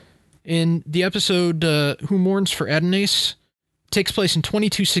 In the episode Who Mourns for Adonais, takes place in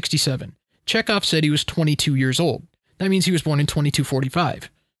 2267. Chekhov said he was 22 years old. That means he was born in 2245,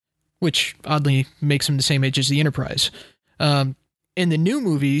 which oddly makes him the same age as the Enterprise. In the new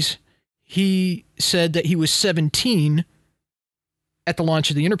movies, he said that he was 17 at the launch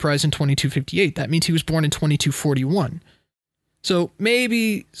of the Enterprise in 2258. That means he was born in 2241. So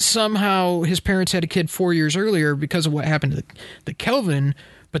maybe somehow his parents had a kid 4 years earlier because of what happened to the Kelvin,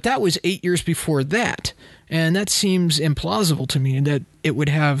 but that was 8 years before that. And that seems implausible to me that it would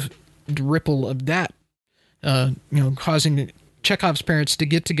have the ripple of that, causing Chekhov's parents to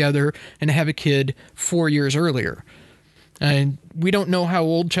get together and have a kid 4 years earlier. And we don't know how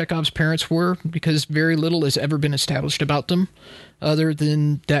old Chekhov's parents were because very little has ever been established about them other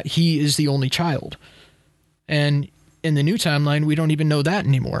than that he is the only child. And in the new timeline, we don't even know that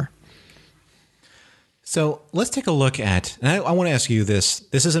anymore. So let's take a look at, and I want to ask you this.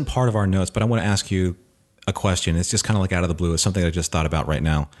 This isn't part of our notes, but I want to ask you a question. It's just kind of like out of the blue. It's something I just thought about right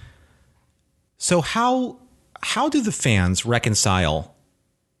now. So how do the fans reconcile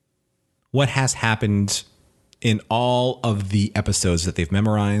what has happened in all of the episodes that they've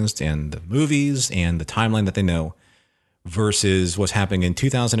memorized and the movies and the timeline that they know versus what's happening in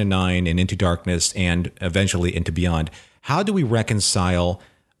 2009 and Into Darkness and eventually into Beyond? How do we reconcile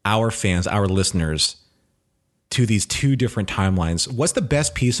our fans, our listeners, to these two different timelines? What's the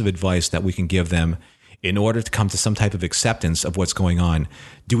best piece of advice that we can give them in order to come to some type of acceptance of what's going on?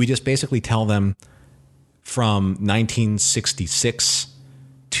 Do we just basically tell them from 1966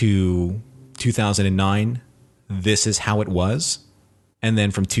 to 2009, this is how it was? And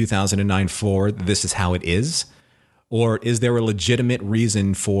then from 2009 forward, this is how it is? Or is there a legitimate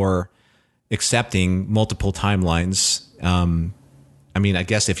reason for accepting multiple timelines? I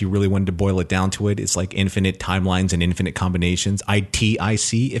guess if you really wanted to boil it down to it, it's like infinite timelines and infinite combinations,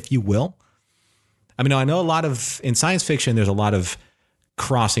 ITIC, if you will. I know a lot of, in science fiction, there's a lot of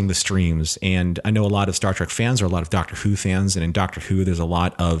crossing the streams. And I know a lot of Star Trek fans are a lot of Doctor Who fans. And in Doctor Who, there's a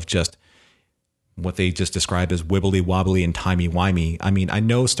lot of just what they just describe as wibbly wobbly and timey wimey. I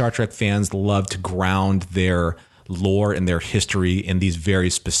know Star Trek fans love to ground their lore and their history in these very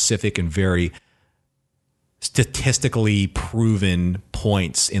specific and very statistically proven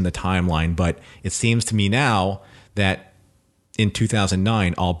points in the timeline. But it seems to me now that in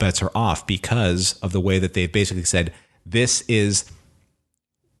 2009, all bets are off because of the way that they've basically said, this is,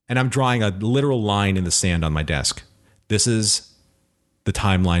 and I'm drawing a literal line in the sand on my desk. This is the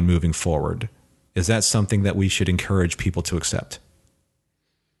timeline moving forward. Is that something that we should encourage people to accept?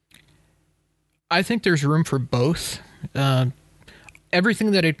 I think there's room for both.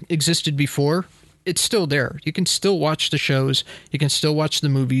 Everything that existed before, it's still there. You can still watch the shows. You can still watch the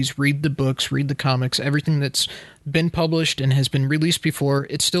movies, read the books, read the comics. Everything that's been published and has been released before,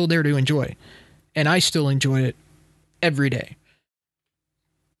 it's still there to enjoy. And I still enjoy it every day.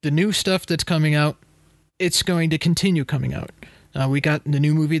 The new stuff that's coming out, it's going to continue coming out. We got the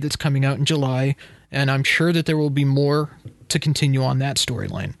new movie that's coming out in July, and I'm sure that there will be more to continue on that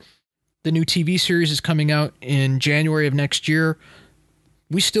storyline. The new TV series is coming out in January of next year.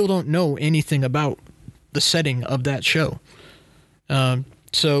 We still don't know anything about the setting of that show.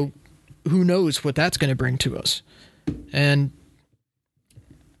 So who knows what that's going to bring to us. And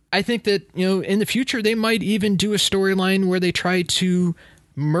I think that, in the future, they might even do a storyline where they try to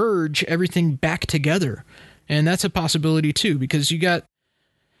merge everything back together. And that's a possibility too, because you got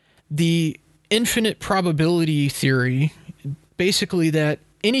the infinite probability theory, basically that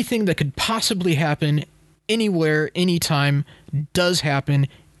anything that could possibly happen anywhere, anytime, does happen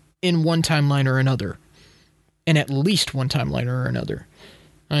in one timeline or another. In at least one timeline or another.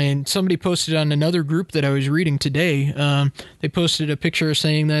 I mean, somebody posted on another group that I was reading today, they posted a picture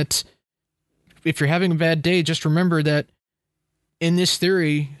saying that if you're having a bad day, just remember that in this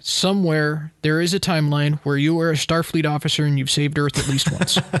theory, somewhere there is a timeline where you are a Starfleet officer and you've saved Earth at least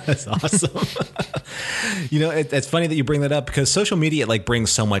once. That's awesome. It's funny that you bring that up because social media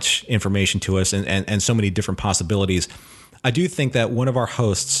brings so much information to us and so many different possibilities. I do think that one of our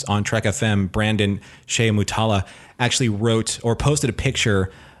hosts on Trek FM, Brandon Shea Mutala, actually wrote or posted a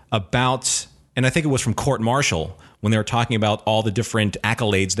picture about, and I think it was from Court Martial, when they were talking about all the different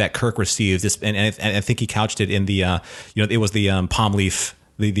accolades that Kirk received. And I think he couched it in the, it was the palm leaf,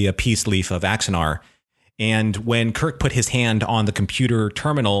 the peace leaf of Axanar. And when Kirk put his hand on the computer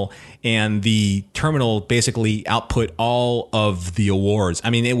terminal and the terminal basically output all of the awards,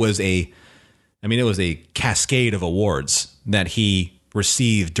 it was a cascade of awards that he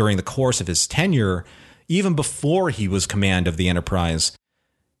received during the course of his tenure, even before he was command of the Enterprise.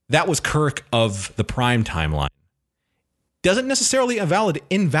 That was Kirk of the Prime timeline. Doesn't necessarily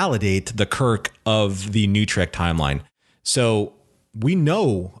invalidate the Kirk of the New Trek timeline. So we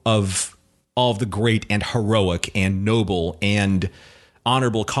know of all of the great and heroic and noble and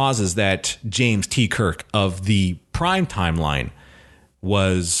honorable causes that James T. Kirk of the Prime timeline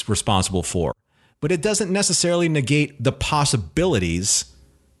was responsible for. But it doesn't necessarily negate the possibilities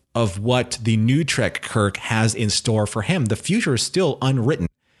of what the New Trek Kirk has in store for him. The future is still unwritten.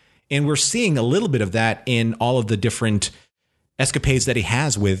 And we're seeing a little bit of that in all of the different escapades that he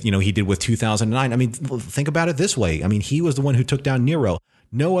has with, he did with 2009. Think about it this way. He was the one who took down Nero.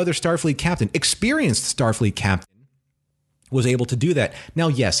 No other Starfleet captain, experienced Starfleet captain, was able to do that. Now,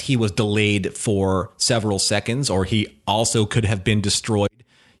 yes, he was delayed for several seconds, or he also could have been destroyed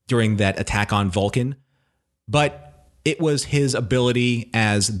during that attack on Vulcan. But it was his ability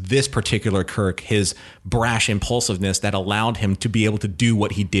as this particular Kirk, his brash impulsiveness, that allowed him to be able to do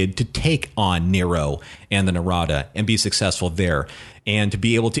what he did to take on Nero and the Narada and be successful there, and to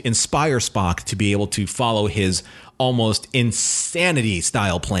be able to inspire Spock to be able to follow his almost insanity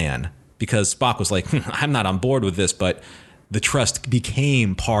style plan, because Spock was like, I'm not on board with this, but the trust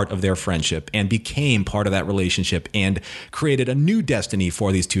became part of their friendship and became part of that relationship and created a new destiny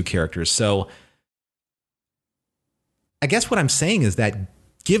for these two characters. So I guess what I'm saying is that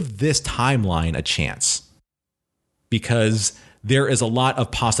give this timeline a chance, because there is a lot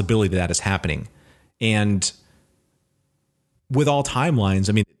of possibility that is happening. And with all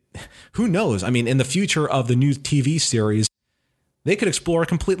timelines, who knows? In the future of the new TV series, they could explore a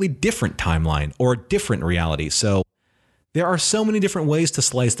completely different timeline or a different reality. So there are so many different ways to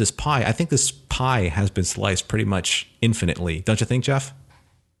slice this pie. I think this pie has been sliced pretty much infinitely. Don't you think, Jeff?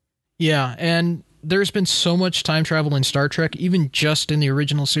 Yeah, and there's been so much time travel in Star Trek, even just in the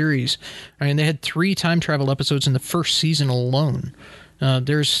original series. They had 3 time travel episodes in the first season alone.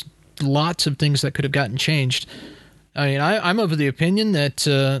 There's lots of things that could have gotten changed. I'm of the opinion that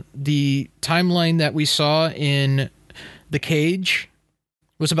the timeline that we saw in The Cage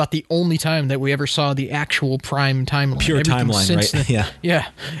was about the only time that we ever saw the actual Prime timeline. Pure timeline, right? Then, yeah. Yeah.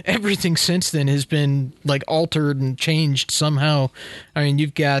 Everything since then has been altered and changed somehow.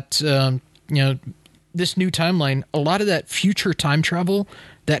 You've got this new timeline, a lot of that future time travel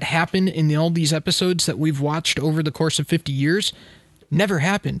that happened in all these episodes that we've watched over the course of 50 years never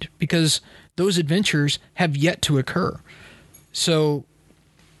happened, because those adventures have yet to occur. So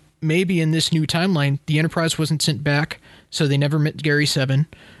maybe in this new timeline, the Enterprise wasn't sent back, so they never met Gary 7.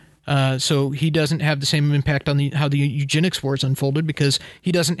 So he doesn't have the same impact on how the eugenics wars unfolded, because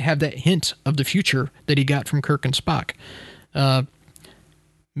he doesn't have that hint of the future that he got from Kirk and Spock.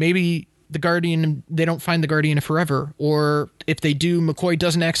 Maybe the Guardian, they don't find the Guardian forever, or if they do, McCoy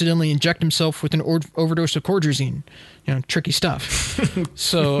doesn't accidentally inject himself with an overdose of cordrazine. Tricky stuff.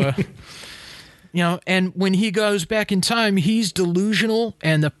 So, and when he goes back in time, he's delusional,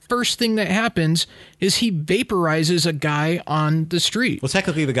 and the first thing that happens is he vaporizes a guy on the street. Well,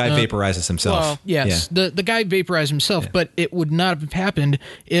 technically, the guy vaporizes himself. Well, yes, yeah. The guy vaporized himself, but it would not have happened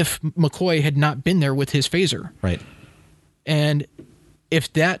if McCoy had not been there with his phaser. Right. And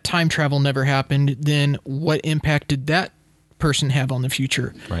if that time travel never happened, then what impact did that person have on the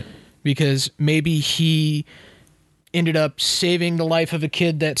future? Right. Because maybe he ended up saving the life of a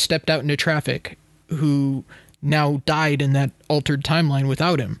kid that stepped out into traffic, who now died in that altered timeline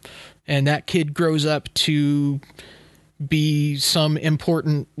without him. And that kid grows up to be some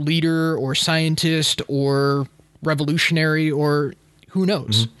important leader or scientist or revolutionary, or who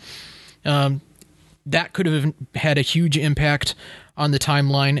knows. Mm-hmm. That could have had a huge impact on the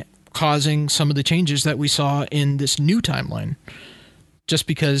timeline, causing some of the changes that we saw in this new timeline, just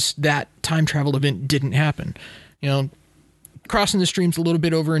because that time travel event didn't happen. Crossing the streams a little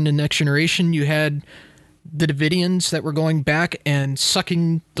bit over into Next Generation, you had the Davidians that were going back and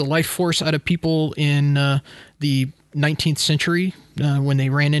sucking the life force out of people in the 19th century when they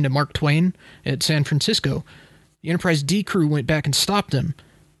ran into Mark Twain at San Francisco. The Enterprise D crew went back and stopped them.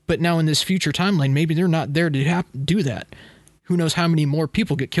 But now in this future timeline, maybe they're not there to do that. Who knows how many more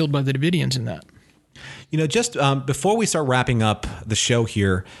people get killed by the Davidians in that? Just before we start wrapping up the show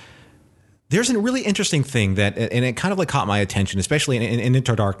here, there's a really interesting thing that, and it kind of caught my attention, especially in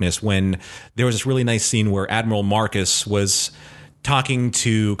Into Darkness, when there was this really nice scene where Admiral Marcus was talking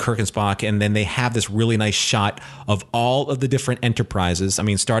to Kirk and Spock, and then they have this really nice shot of all of the different Enterprises. I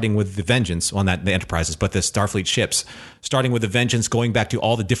mean, starting with the Vengeance, well, not the Enterprises, but the Starfleet ships, starting with the Vengeance, going back to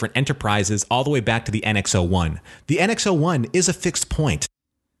all the different Enterprises, all the way back to the NX-01. The NX-01 is a fixed point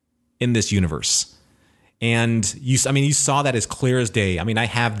in this universe. And you saw that as clear as day. I mean, I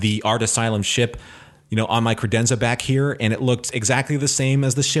have the Art Asylum ship, on my credenza back here, and it looked exactly the same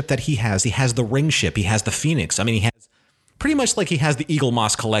as the ship that he has. He has the ring ship. He has the Phoenix. I mean, he has pretty much he has the Eagle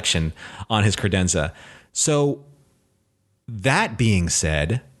Moss collection on his credenza. So that being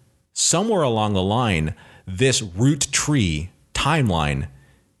said, somewhere along the line, this root tree timeline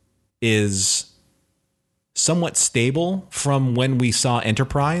is somewhat stable from when we saw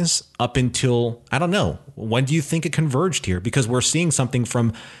Enterprise up until, I don't know, when do you think it converged here? Because we're seeing something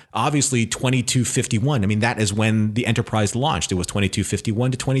from obviously 2251. I mean, that is when the Enterprise launched. It was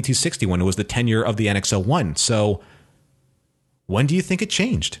 2251 to 2261. It was the tenure of the NX-01. So when do you think it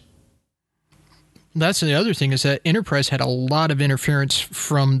changed? That's the other thing, is that Enterprise had a lot of interference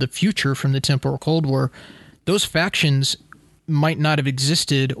from the future, from the Temporal Cold War. Those factions might not have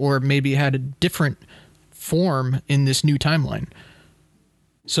existed, or maybe had a different form in this new timeline.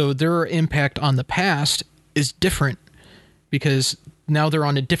 So their impact on the past is different, because now they're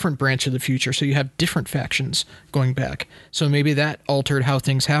on a different branch of the future. So you have different factions going back. So maybe that altered how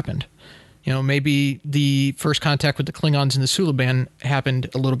things happened. Maybe the first contact with the Klingons and the Suliban happened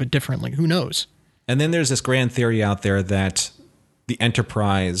a little bit differently. Who knows? And then there's this grand theory out there that the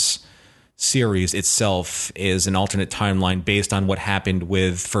Enterprise series itself is an alternate timeline based on what happened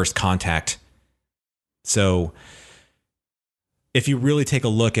with First Contact. So if you really take a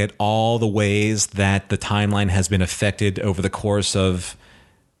look at all the ways that the timeline has been affected over the course of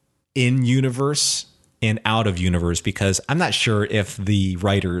in-universe and out of universe, because I'm not sure if the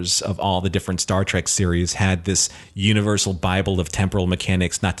writers of all the different Star Trek series had this universal Bible of temporal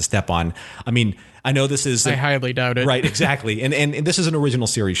mechanics not to step on. I mean, I know this is... I highly doubt it. Right, exactly. And this is an original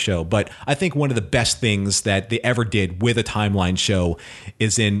series show, but I think one of the best things that they ever did with a timeline show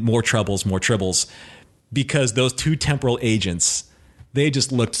is in More Troubles, More Tribbles, because those two temporal agents, they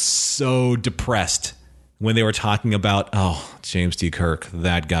just looked so depressed when they were talking about, James T. Kirk,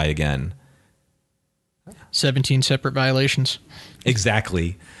 that guy again. 17 separate violations.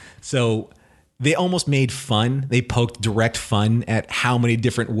 Exactly. So they almost made fun. They poked direct fun at how many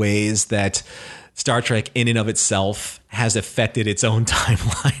different ways that Star Trek in and of itself has affected its own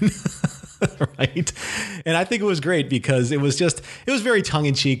timeline. Right. And I think it was great because it was very tongue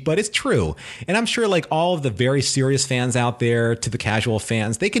in cheek, but it's true. And I'm sure all of the very serious fans out there to the casual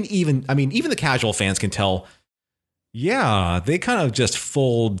fans, they can even the casual fans can tell, yeah, they kind of just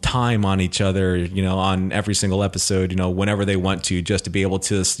fold time on each other, on every single episode, whenever they want to, just to be able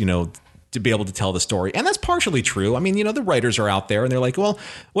to, to be able to tell the story. And that's partially true. I mean, the writers are out there and they're like, well,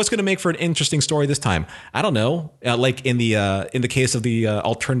 what's going to make for an interesting story this time? I don't know. Like in the case of the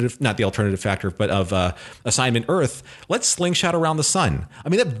not the alternative factor, but of Assignment Earth, let's slingshot around the sun. I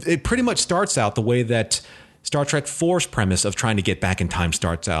mean, it pretty much starts out the way that Star Trek 4's premise of trying to get back in time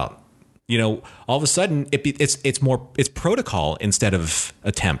starts out. All of a sudden it's protocol instead of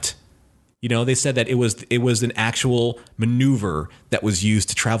attempt. They said that it was an actual maneuver that was used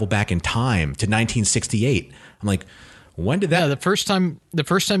to travel back in time to 1968. I'm like, when did that? Yeah, the first time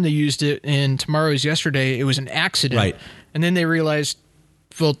they used it in Tomorrow Is Yesterday, it was an accident. Right. And then they realized,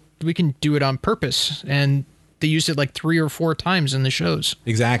 well, we can do it on purpose. And they used it like 3 or 4 times in the shows.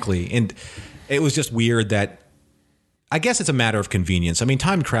 Exactly. And it was just weird that, I guess it's a matter of convenience. I mean,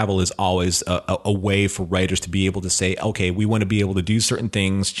 time travel is always a way for writers to be able to say, okay, we want to be able to do certain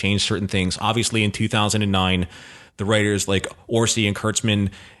things, change certain things. Obviously, in 2009, the writers like Orsi and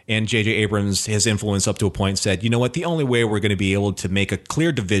Kurtzman and J.J. Abrams, his influence up to a point, said, you know what, the only way we're going to be able to make a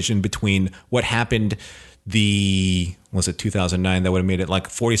clear division between what happened was it 2009? That would have made it like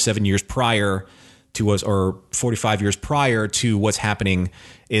 47 years prior to us, or 45 years prior to what's happening,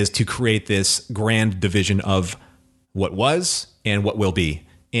 is to create this grand division of what was and what will be.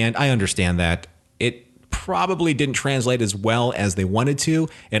 And I understand that it probably didn't translate as well as they wanted to.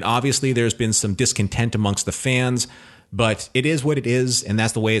 And obviously there's been some discontent amongst the fans, but it is what it is. And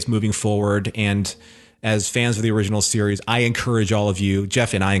that's the way it's moving forward. And as fans of the original series, I encourage all of you,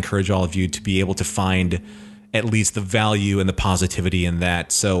 Jeff and I encourage all of you, to be able to find at least the value and the positivity in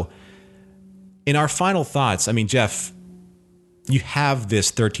that. So in our final thoughts, I mean, Jeff, you have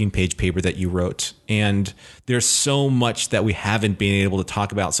this 13-page paper that you wrote, and there's so much that we haven't been able to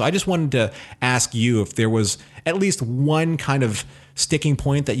talk about. So I just wanted to ask you if there was at least one kind of sticking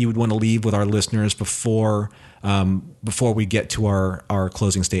point that you would want to leave with our listeners before we get to our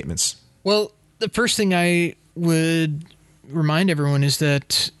closing statements. Well, the first thing I would remind everyone is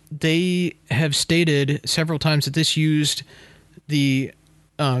that they have stated several times that this used the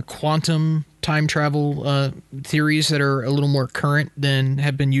quantum time travel theories that are a little more current than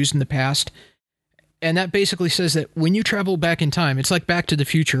have been used in the past. And that basically says that when you travel back in time, it's like Back to the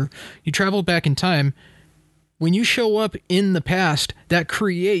Future. You travel back in time. When you show up in the past, that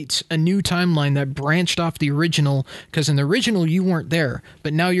creates a new timeline that branched off the original, because in the original you weren't there,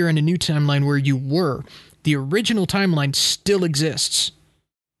 but now you're in a new timeline where you were. The original timeline still exists,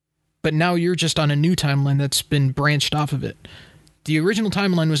 but now you're just on a new timeline that's been branched off of it. The original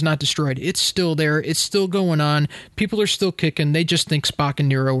timeline was not destroyed. It's still there. It's still going on. People are still kicking. They just think Spock and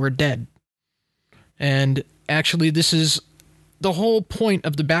Nero are dead. And actually, this is the whole point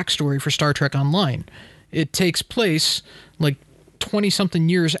of the backstory for Star Trek Online. It takes place like 20-something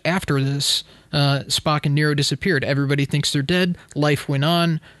years after this. Spock and Nero disappeared. Everybody thinks they're dead. Life went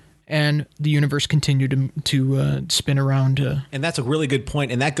on. And the universe continued to spin around. And that's a really good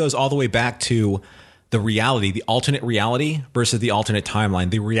point. And that goes all the way back to the reality, the alternate reality versus the alternate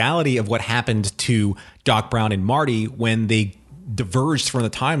timeline. The reality of what happened to Doc Brown and Marty when they diverged from the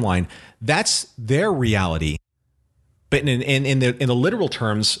timeline, that's their reality. But in the literal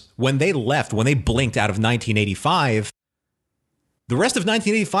terms, when they left, when they blinked out of 1985, the rest of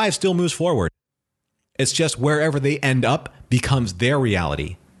 1985 still moves forward. It's just wherever they end up becomes their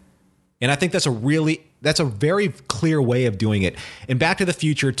reality. And I think that's a very clear way of doing it. In Back to the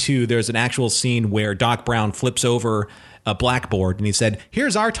Future 2, there's an actual scene where Doc Brown flips over a blackboard and he said,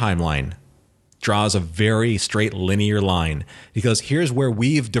 here's our timeline. Draws a very straight linear line. He goes, here's where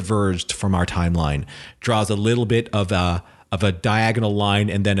we've diverged from our timeline. Draws a little bit of a diagonal line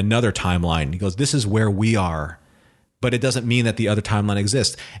and then another timeline. He goes, this is where we are. But it doesn't mean that the other timeline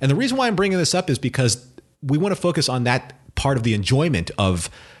exists. And the reason why I'm bringing this up is because we want to focus on that part of the enjoyment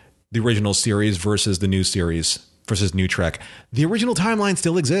of the original series versus the new series versus New Trek. The original timeline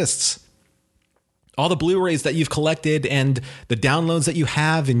still exists. All the Blu-rays that you've collected and the downloads that you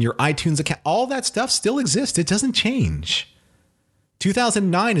have in your iTunes account, all that stuff still exists. It doesn't change.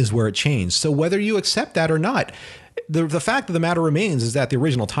 2009 is where it changed. So whether you accept that or not, the fact of the matter remains is that the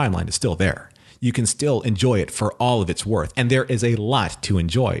original timeline is still there. You can still enjoy it for all of its worth. And there is a lot to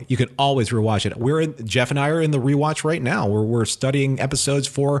enjoy. You can always rewatch it. Jeff and I are in the rewatch right now where we're studying episodes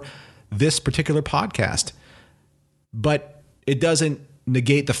for this particular podcast. But it doesn't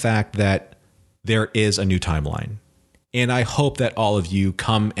negate the fact that there is a new timeline. And I hope that all of you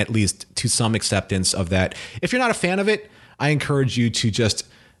come at least to some acceptance of that. If you're not a fan of it, I encourage you to just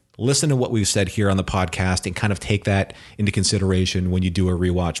listen to what we've said here on the podcast and kind of take that into consideration when you do a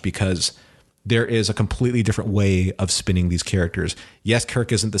rewatch, because there is a completely different way of spinning these characters. Yes,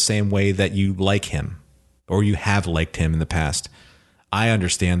 Kirk isn't the same way that you like him or you have liked him in the past. I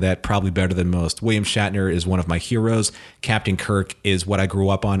understand that probably better than most. William Shatner is one of my heroes. Captain Kirk is what I grew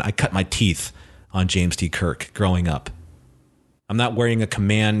up on. I cut my teeth on James T. Kirk growing up. I'm not wearing a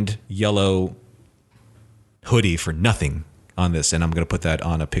command yellow hoodie for nothing on this, and I'm going to put that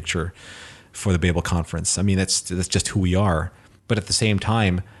on a picture for the Babel conference. I mean, that's just who we are. But at the same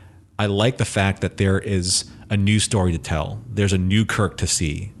time, I like the fact that there is a new story to tell. There's a new Kirk to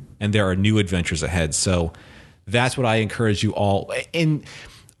see, and there are new adventures ahead. So that's what I encourage you all. In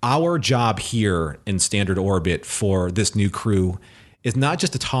our job here in Standard Orbit for this new crew is not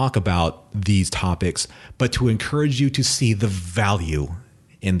just to talk about these topics, but to encourage you to see the value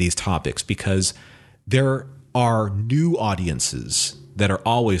in these topics, because there are new audiences that are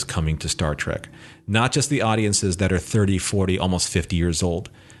always coming to Star Trek, not just the audiences that are 30, 40, almost 50 years old,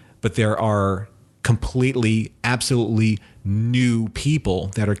 but there are completely, absolutely new people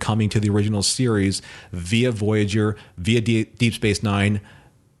that are coming to the original series via Voyager, via Deep Space Nine,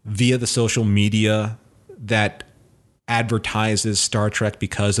 via the social media that advertises Star Trek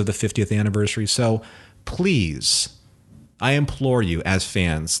because of the 50th anniversary. So please, I implore you as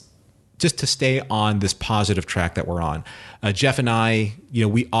fans just to stay on this positive track that we're on. Jeff and I,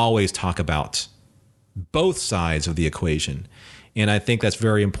 we always talk about both sides of the equation. And I think that's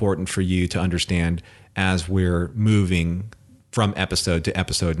very important for you to understand as we're moving from episode to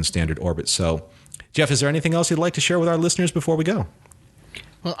episode in Standard Orbit. So, Jeff, is there anything else you'd like to share with our listeners before we go?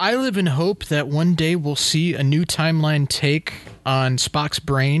 Well, I live in hope that one day we'll see a new timeline take on Spock's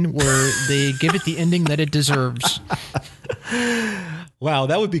brain where they give it the ending that it deserves. Wow,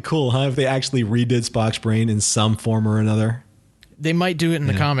 that would be cool, huh? If they actually redid Spock's brain in some form or another. They might do it in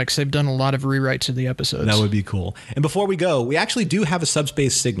the comics. They've done a lot of rewrites of the episodes. That would be cool. And before we go, we actually do have a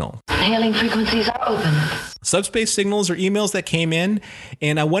subspace signal. Hailing frequencies are open. Subspace signals are emails that came in,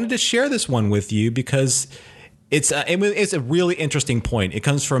 and I wanted to share this one with you because it's a really interesting point. It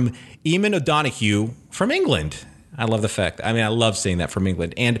comes from Eamon O'Donoghue from England. I love the fact. I mean, I love saying that, from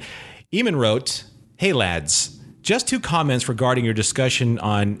England. And Eamon wrote, "Hey lads, just 2 comments regarding your discussion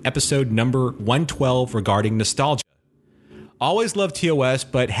on episode number 112 regarding nostalgia. Always loved TOS,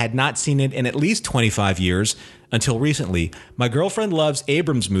 but had not seen it in at least 25 years until recently. My girlfriend loves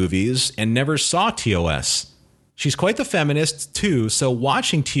Abrams movies and never saw TOS. She's quite the feminist too, so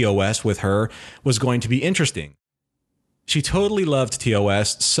watching TOS with her was going to be interesting. She totally loved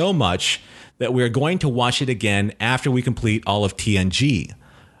TOS so much that we are going to watch it again after we complete all of TNG.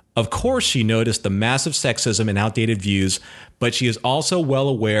 Of course, she noticed the massive sexism and outdated views, but she is also well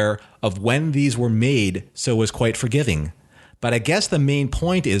aware of when these were made, so was quite forgiving. But I guess the main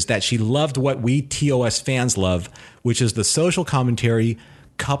point is that she loved what we TOS fans love, which is the social commentary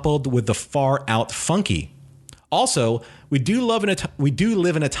coupled with the far out funky. Also, we do live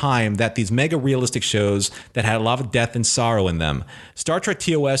in a time that these mega realistic shows that had a lot of death and sorrow in them. Star Trek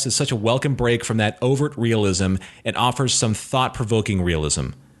TOS is such a welcome break from that overt realism and offers some thought-provoking realism.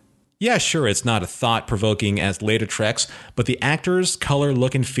 Yeah, sure, it's not as thought-provoking as later Treks, but the actors, color,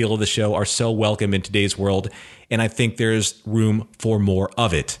 look, and feel of the show are so welcome in today's world, and I think there's room for more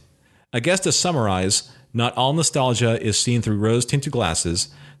of it. I guess to summarize, not all nostalgia is seen through rose-tinted glasses.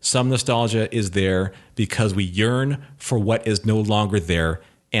 Some nostalgia is there because we yearn for what is no longer there,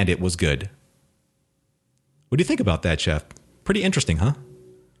 and it was good." What do you think about that, Jeff? Pretty interesting, huh?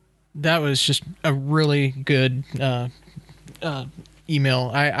 That was just a really good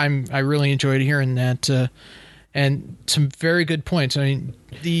email. I really enjoyed hearing that, and some very good points. I mean,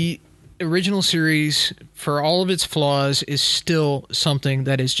 the original series, for all of its flaws, is still something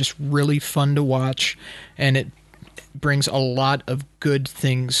that is just really fun to watch, and it brings a lot of good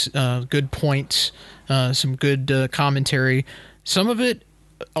things, good points, some good commentary. Some of it,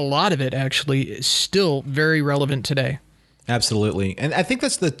 a lot of it actually, is still very relevant today. Absolutely. And I think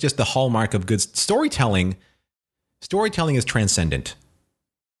that's just the hallmark of good storytelling. Storytelling is transcendent.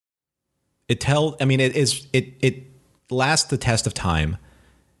 It lasts the test of time.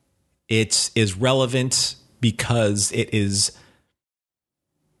 It is relevant because it is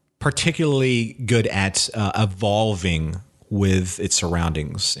particularly good at evolving with its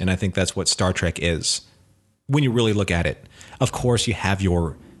surroundings. And I think that's what Star Trek is when you really look at it. Of course, you have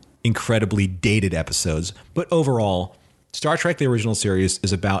your incredibly dated episodes, but overall, Star Trek, the original series,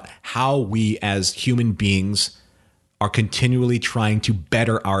 is about how we as human beings are continually trying to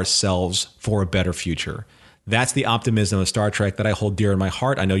better ourselves for a better future. That's the optimism of Star Trek that I hold dear in my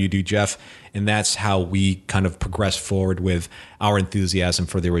heart. I know you do, Jeff. And that's how we kind of progress forward with our enthusiasm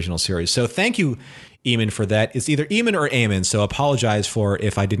for the original series. So thank you, Eamon, for that. It's either Eamon or Eamon, so apologize for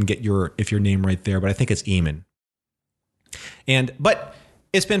if I didn't get your name right there, but I think it's Eamon. But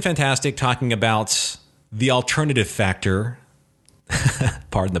it's been fantastic talking about the alternative factor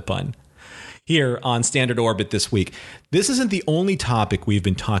Pardon the pun. Here on Standard Orbit this week. This isn't the only topic we've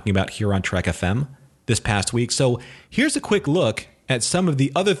been talking about here on Trek FM this past week. So here's a quick look at some of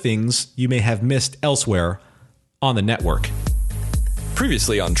the other things you may have missed elsewhere on the network.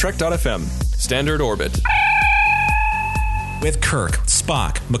 Previously on Trek.fm, Standard Orbit. With Kirk,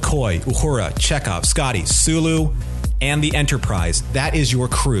 Spock, McCoy, Uhura, Chekhov, Scotty, Sulu, and the Enterprise. That is your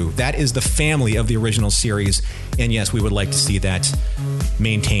crew. That is the family of the original series. And yes, we would like to see that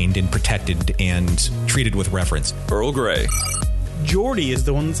maintained and protected and treated with reverence. Earl Grey. Geordi is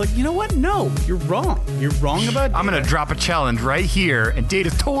the one that's like, you know what? No, you're wrong. You're wrong about Data. I'm going to drop a challenge right here, and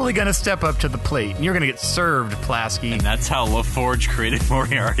Data's totally going to step up to the plate, and you're going to get served, Plasky. And that's how LaForge created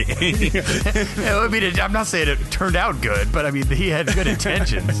Moriarty. I mean, I'm not saying it turned out good, but I mean, he had good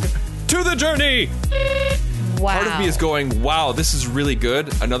intentions. To the journey! Wow. Part of me is going, wow, this is really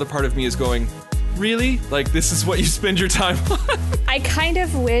good. Another part of me is going, really? Like, this is what you spend your time on? I kind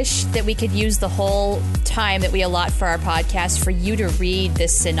of wish that we could use the whole time that we allot for our podcast for you to read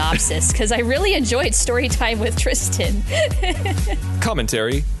this synopsis, because I really enjoyed story time with Tristan.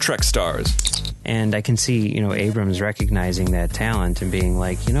 Commentary, Trek Stars. And I can see, Abrams recognizing that talent and being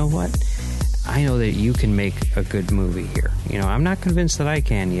like, you know what? I know that you can make a good movie here. I'm not convinced that I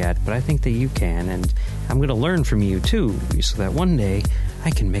can yet, but I think that you can, and I'm going to learn from you, too, so that one day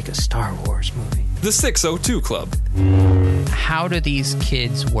I can make a Star Wars movie. The 602 Club. How do these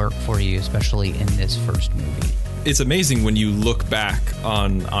kids work for you, especially in this first movie? It's amazing when you look back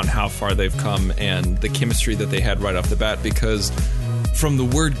on how far they've come and the chemistry that they had right off the bat, because from the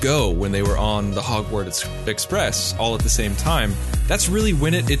word go, when they were on the Hogwarts Express all at the same time, that's really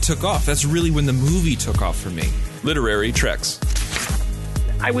when it took off. That's really when the movie took off for me. Literary Treks.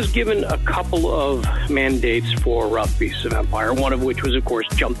 I was given a couple of mandates for Beasts of Empire, one of which was, of course,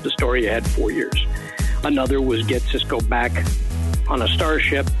 jump the story ahead 4 years. Another was get Cisco back on a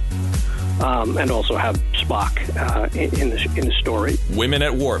starship and also have Spock in the story. Women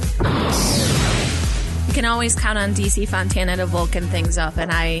at Warp. You can always count on DC Fontana to Vulcan things up,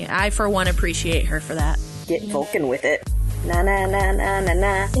 and I for one, appreciate her for that. Get Vulcan with it. Na na na na na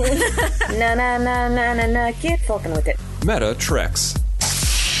na. Na na na na na na. Get Vulcan with it. Meta Treks.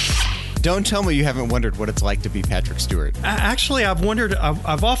 Don't tell me you haven't wondered what it's like to be Patrick Stewart. Actually,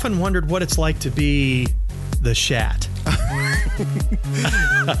 I've often wondered what it's like to be the Shat.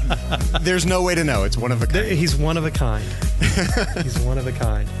 There's no way to know. It's one of a kind. He's one of a kind. He's one of a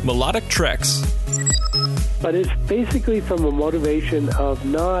kind. Melodic Treks. But it's basically from a motivation of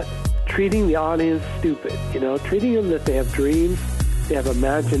not treating the audience stupid. Treating them that they have dreams, they have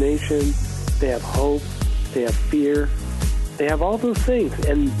imagination, they have hope, they have fear. They have all those things,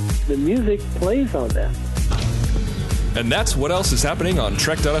 and the music plays on that. And that's what else is happening on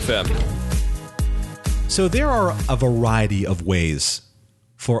Trek.fm. So there are a variety of ways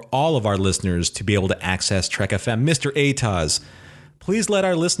for all of our listeners to be able to access Trek FM. Mr. Ataz, please let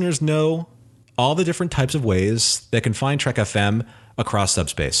our listeners know all the different types of ways they can find Trek FM across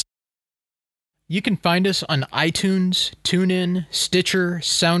subspace. You can find us on iTunes, TuneIn, Stitcher,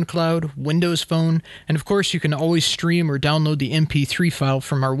 SoundCloud, Windows Phone, and of course you can always stream or download the MP3 file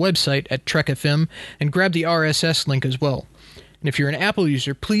from our website at Trek FM and grab the RSS link as well. And if you're an Apple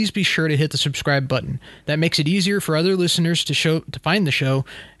user, please be sure to hit the subscribe button. That makes it easier for other listeners to find the show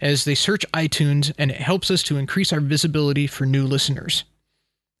as they search iTunes, and it helps us to increase our visibility for new listeners.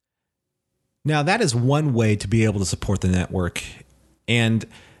 Now, that is one way to be able to support the network. And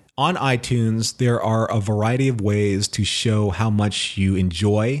on iTunes, there are a variety of ways to show how much you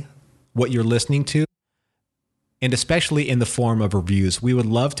enjoy what you're listening to, and especially in the form of reviews. We would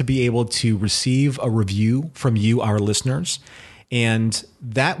love to be able to receive a review from you, our listeners, and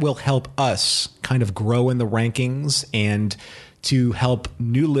that will help us kind of grow in the rankings and to help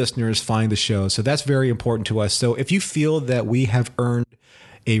new listeners find the show. So that's very important to us. So if you feel that we have earned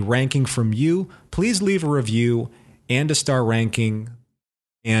a ranking from you, please leave a review and a star ranking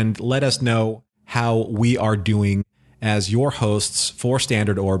and let us know how we are doing as your hosts for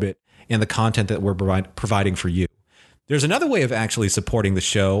Standard Orbit and the content that we're providing for you. There's another way of actually supporting the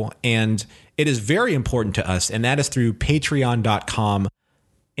show, and it is very important to us, and that is through patreon.com.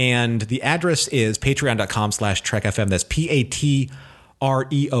 And the address is patreon.com/TrekFM. That's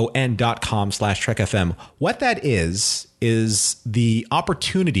patreon.com/TrekFM. What that is the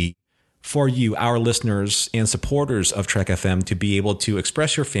opportunity for you, our listeners and supporters of Trek FM, to be able to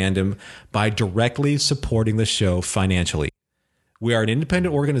express your fandom by directly supporting the show financially. We are an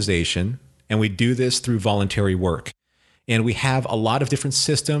independent organization, and we do this through voluntary work. And we have a lot of different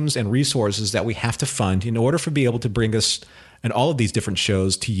systems and resources that we have to fund in order to be able to bring us and all of these different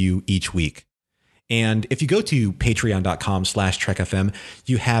shows to you each week. And if you go to patreon.com/trekfm,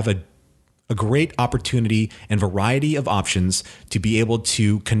 you have a great opportunity and variety of options to be able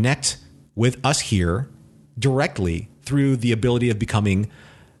to connect with us here directly through the ability of becoming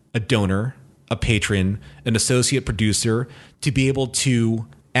a donor, a patron, an associate producer, to be able to,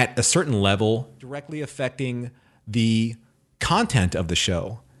 at a certain level, directly affecting the content of the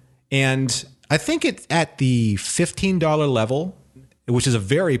show. And I think it's at the $15 level, which is a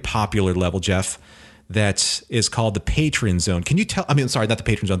very popular level, Jeff, that is called the Patron Zone. Can you tell, I mean, sorry, not the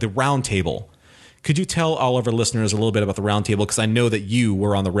Patron Zone, the Round Table. Could you tell all of our listeners a little bit about the Round Table? Because I know that you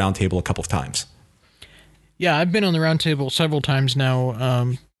were on the Round Table a couple of times. Yeah, I've been on the Round Table several times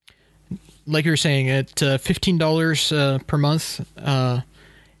now. Like you were saying, at $15 per month,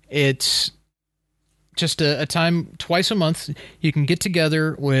 it's just a time twice a month you can get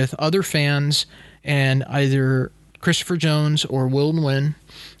together with other fans and either Christopher Jones or Will and Win,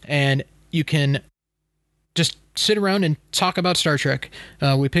 and you can just sit around and talk about Star Trek.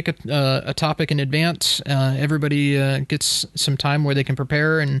 We pick a topic in advance. Everybody gets some time where they can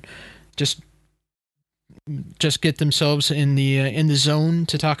prepare and just get themselves in the zone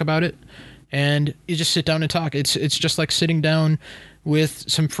to talk about it. And you just sit down and talk. It's just like sitting down with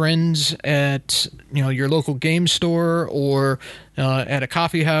some friends at your local game store or at a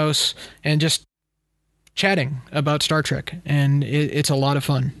coffee house and just chatting about Star Trek. And it's a lot of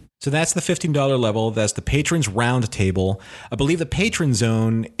fun. So that's the $15 level. That's the Patrons Round Table. I believe the Patron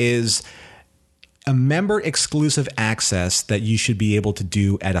Zone is a member-exclusive access that you should be able to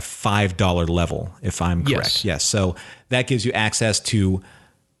do at a $5 level, if I'm correct. Yes. So that gives you access to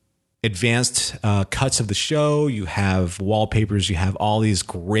advanced cuts of the show. You have wallpapers. You have all these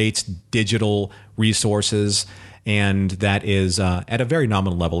great digital resources. And that is at a very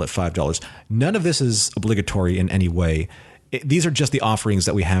nominal level at $5. None of this is obligatory in any way. These are just the offerings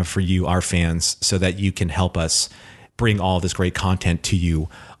that we have for you, our fans, so that you can help us bring all this great content to you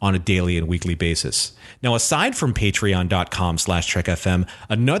on a daily and weekly basis. Now, aside from patreon.com/trekfm,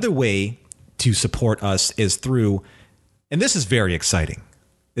 another way to support us is through, and this is very exciting,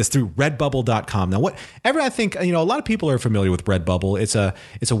 is through redbubble.com. Now, I think, a lot of people are familiar with Redbubble. It's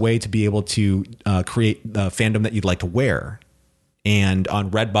a way to be able to create the fandom that you'd like to wear. And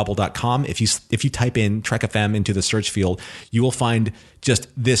on redbubble.com, if you type in Trek FM into the search field, you will find just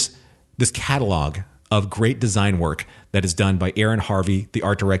this catalog of great design work that is done by Aaron Harvey, the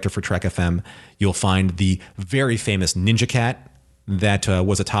art director for Trek FM. You'll find the very famous Ninja Cat that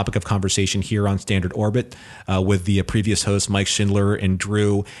was a topic of conversation here on Standard Orbit with the previous hosts, Mike Schindler and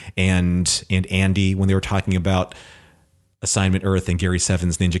Drew and Andy, when they were talking about Assignment Earth and Gary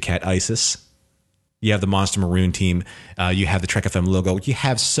Seven's Ninja Cat ISIS. You have the Monster Maroon team. You have the Trek FM logo. You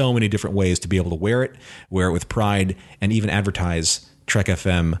have so many different ways to be able to wear it with pride, and even advertise Trek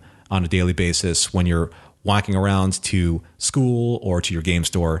FM on a daily basis when you're walking around to school or to your game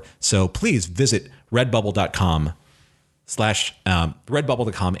store. So please visit redbubble.com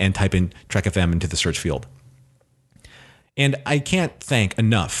and type in Trek FM into the search field. And I can't thank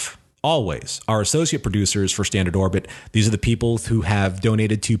enough, always, our associate producers for Standard Orbit. These are the people who have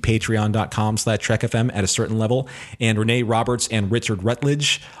donated to patreon.com/trekfm at a certain level. And Renee Roberts and Richard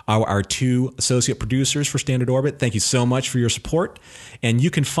Rutledge are our two associate producers for Standard Orbit. Thank you so much for your support. And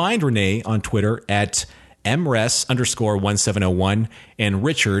you can find Renee on Twitter at mres_1701 and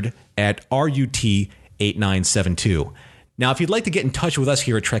Richard at RUT8972. Now, if you'd like to get in touch with us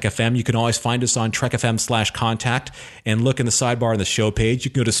here at Trek FM, you can always find us on trekfm/contact and look in the sidebar on the show page.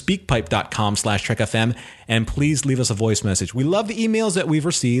 You can go to speakpipe.com/trekfm and please leave us a voice message. We love the emails that we've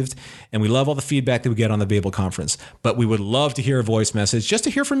received and we love all the feedback that we get on the Babel Conference, but we would love to hear a voice message just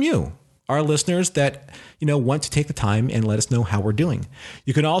to hear from you, our listeners that want to take the time and let us know how we're doing.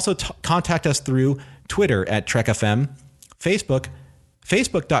 You can also contact us through Twitter at Trek FM, Facebook,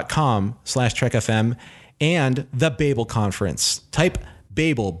 facebook.com/trekfm, and the Babel Conference. Type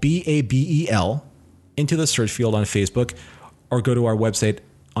Babel, B-A-B-E-L, into the search field on Facebook, or go to our website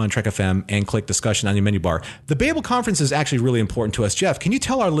on Trek FM and click discussion on your menu bar. The Babel Conference is actually really important to us. Jeff, can you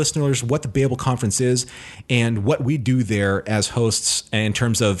tell our listeners what the Babel Conference is and what we do there as hosts in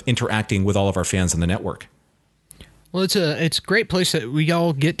terms of interacting with all of our fans on the network? Well, it's a great place that we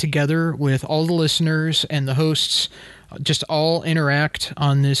all get together with all the listeners and the hosts, just all interact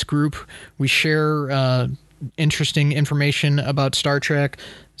on this group. We share interesting information about Star Trek,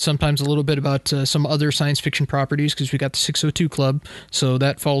 sometimes a little bit about some other science fiction properties, because we got the 602 Club, so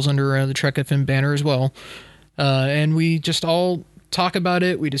that falls under the Trek FM banner as well. And we just all talk about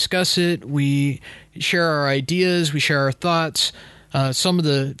it, we discuss it, we share our ideas, we share our thoughts. Some of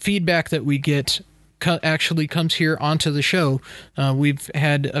the feedback that we get actually comes here onto the show. We've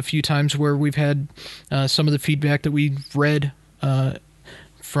had a few times where we've had some of the feedback that we've read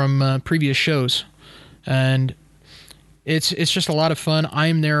from previous shows, and it's just a lot of fun.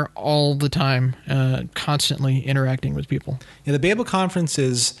 I'm there all the time, constantly interacting with people. Yeah, the Babel Conference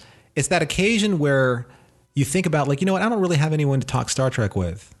it's that occasion where you think about, like, you know what, I don't really have anyone to talk Star Trek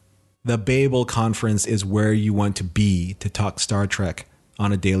with. The Babel Conference is where you want to be to talk Star Trek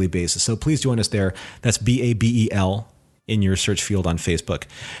on a daily basis. So please join us there. That's BABEL in your search field on Facebook.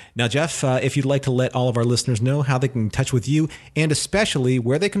 Now, Jeff, if you'd like to let all of our listeners know how they can get in touch with you, and especially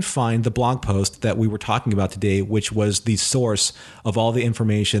where they can find the blog post that we were talking about today, which was the source of all the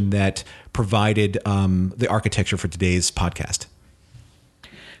information that provided the architecture for today's podcast.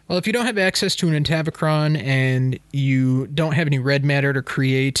 Well, if you don't have access to an Entavicron and you don't have any red matter to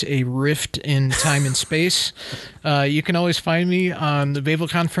create a rift in time and space, you can always find me on the Babel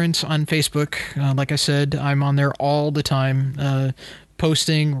Conference on Facebook. Like I said, I'm on there all the time,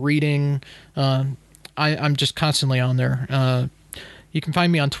 posting, reading. I'm just constantly on there. You can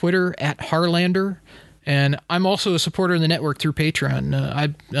find me on Twitter at Harlander, and I'm also a supporter of the network through Patreon.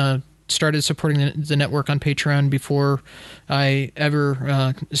 I started supporting the network on Patreon before I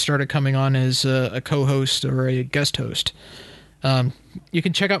ever started coming on as a co-host or a guest host. You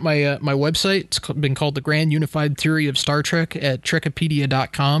can check out my website. It's been called The Grand Unified Theory of Star Trek at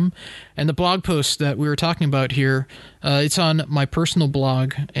Trekipedia.com. And the blog post that we were talking about here, it's on my personal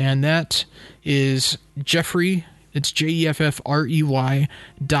blog, and that is Jeffrey. It's JEFFREY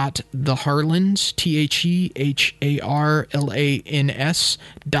 .theharlans,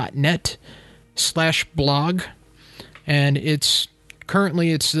 THEHARLANS.net/blog. And it's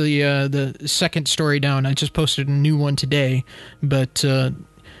currently the second story down. I just posted a new one today, but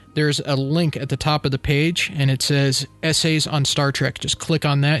there's a link at the top of the page, and it says Essays on Star Trek. Just click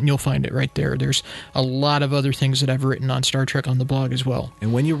on that, and you'll find it right there. There's a lot of other things that I've written on Star Trek on the blog as well.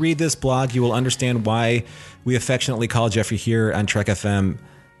 And when you read this blog, you will understand why we affectionately call Jeffrey here on Trek FM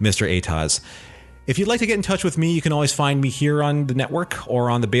Mr. Ataz. If you'd like to get in touch with me, you can always find me here on the network or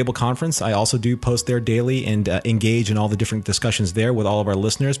on the Babel Conference. I also do post there daily and engage in all the different discussions there with all of our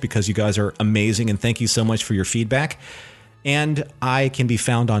listeners, because you guys are amazing, and thank you so much for your feedback. And I can be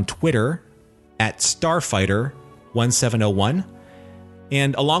found on Twitter at Starfighter1701.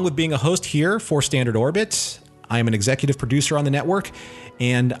 And along with being a host here for Standard Orbit, I am an executive producer on the network,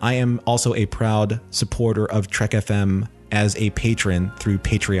 and I am also a proud supporter of Trek FM as a patron through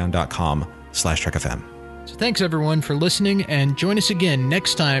patreon.com/TrekFM. So thanks everyone for listening, and join us again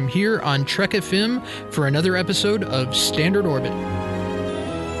next time here on Trek FM for another episode of Standard Orbit.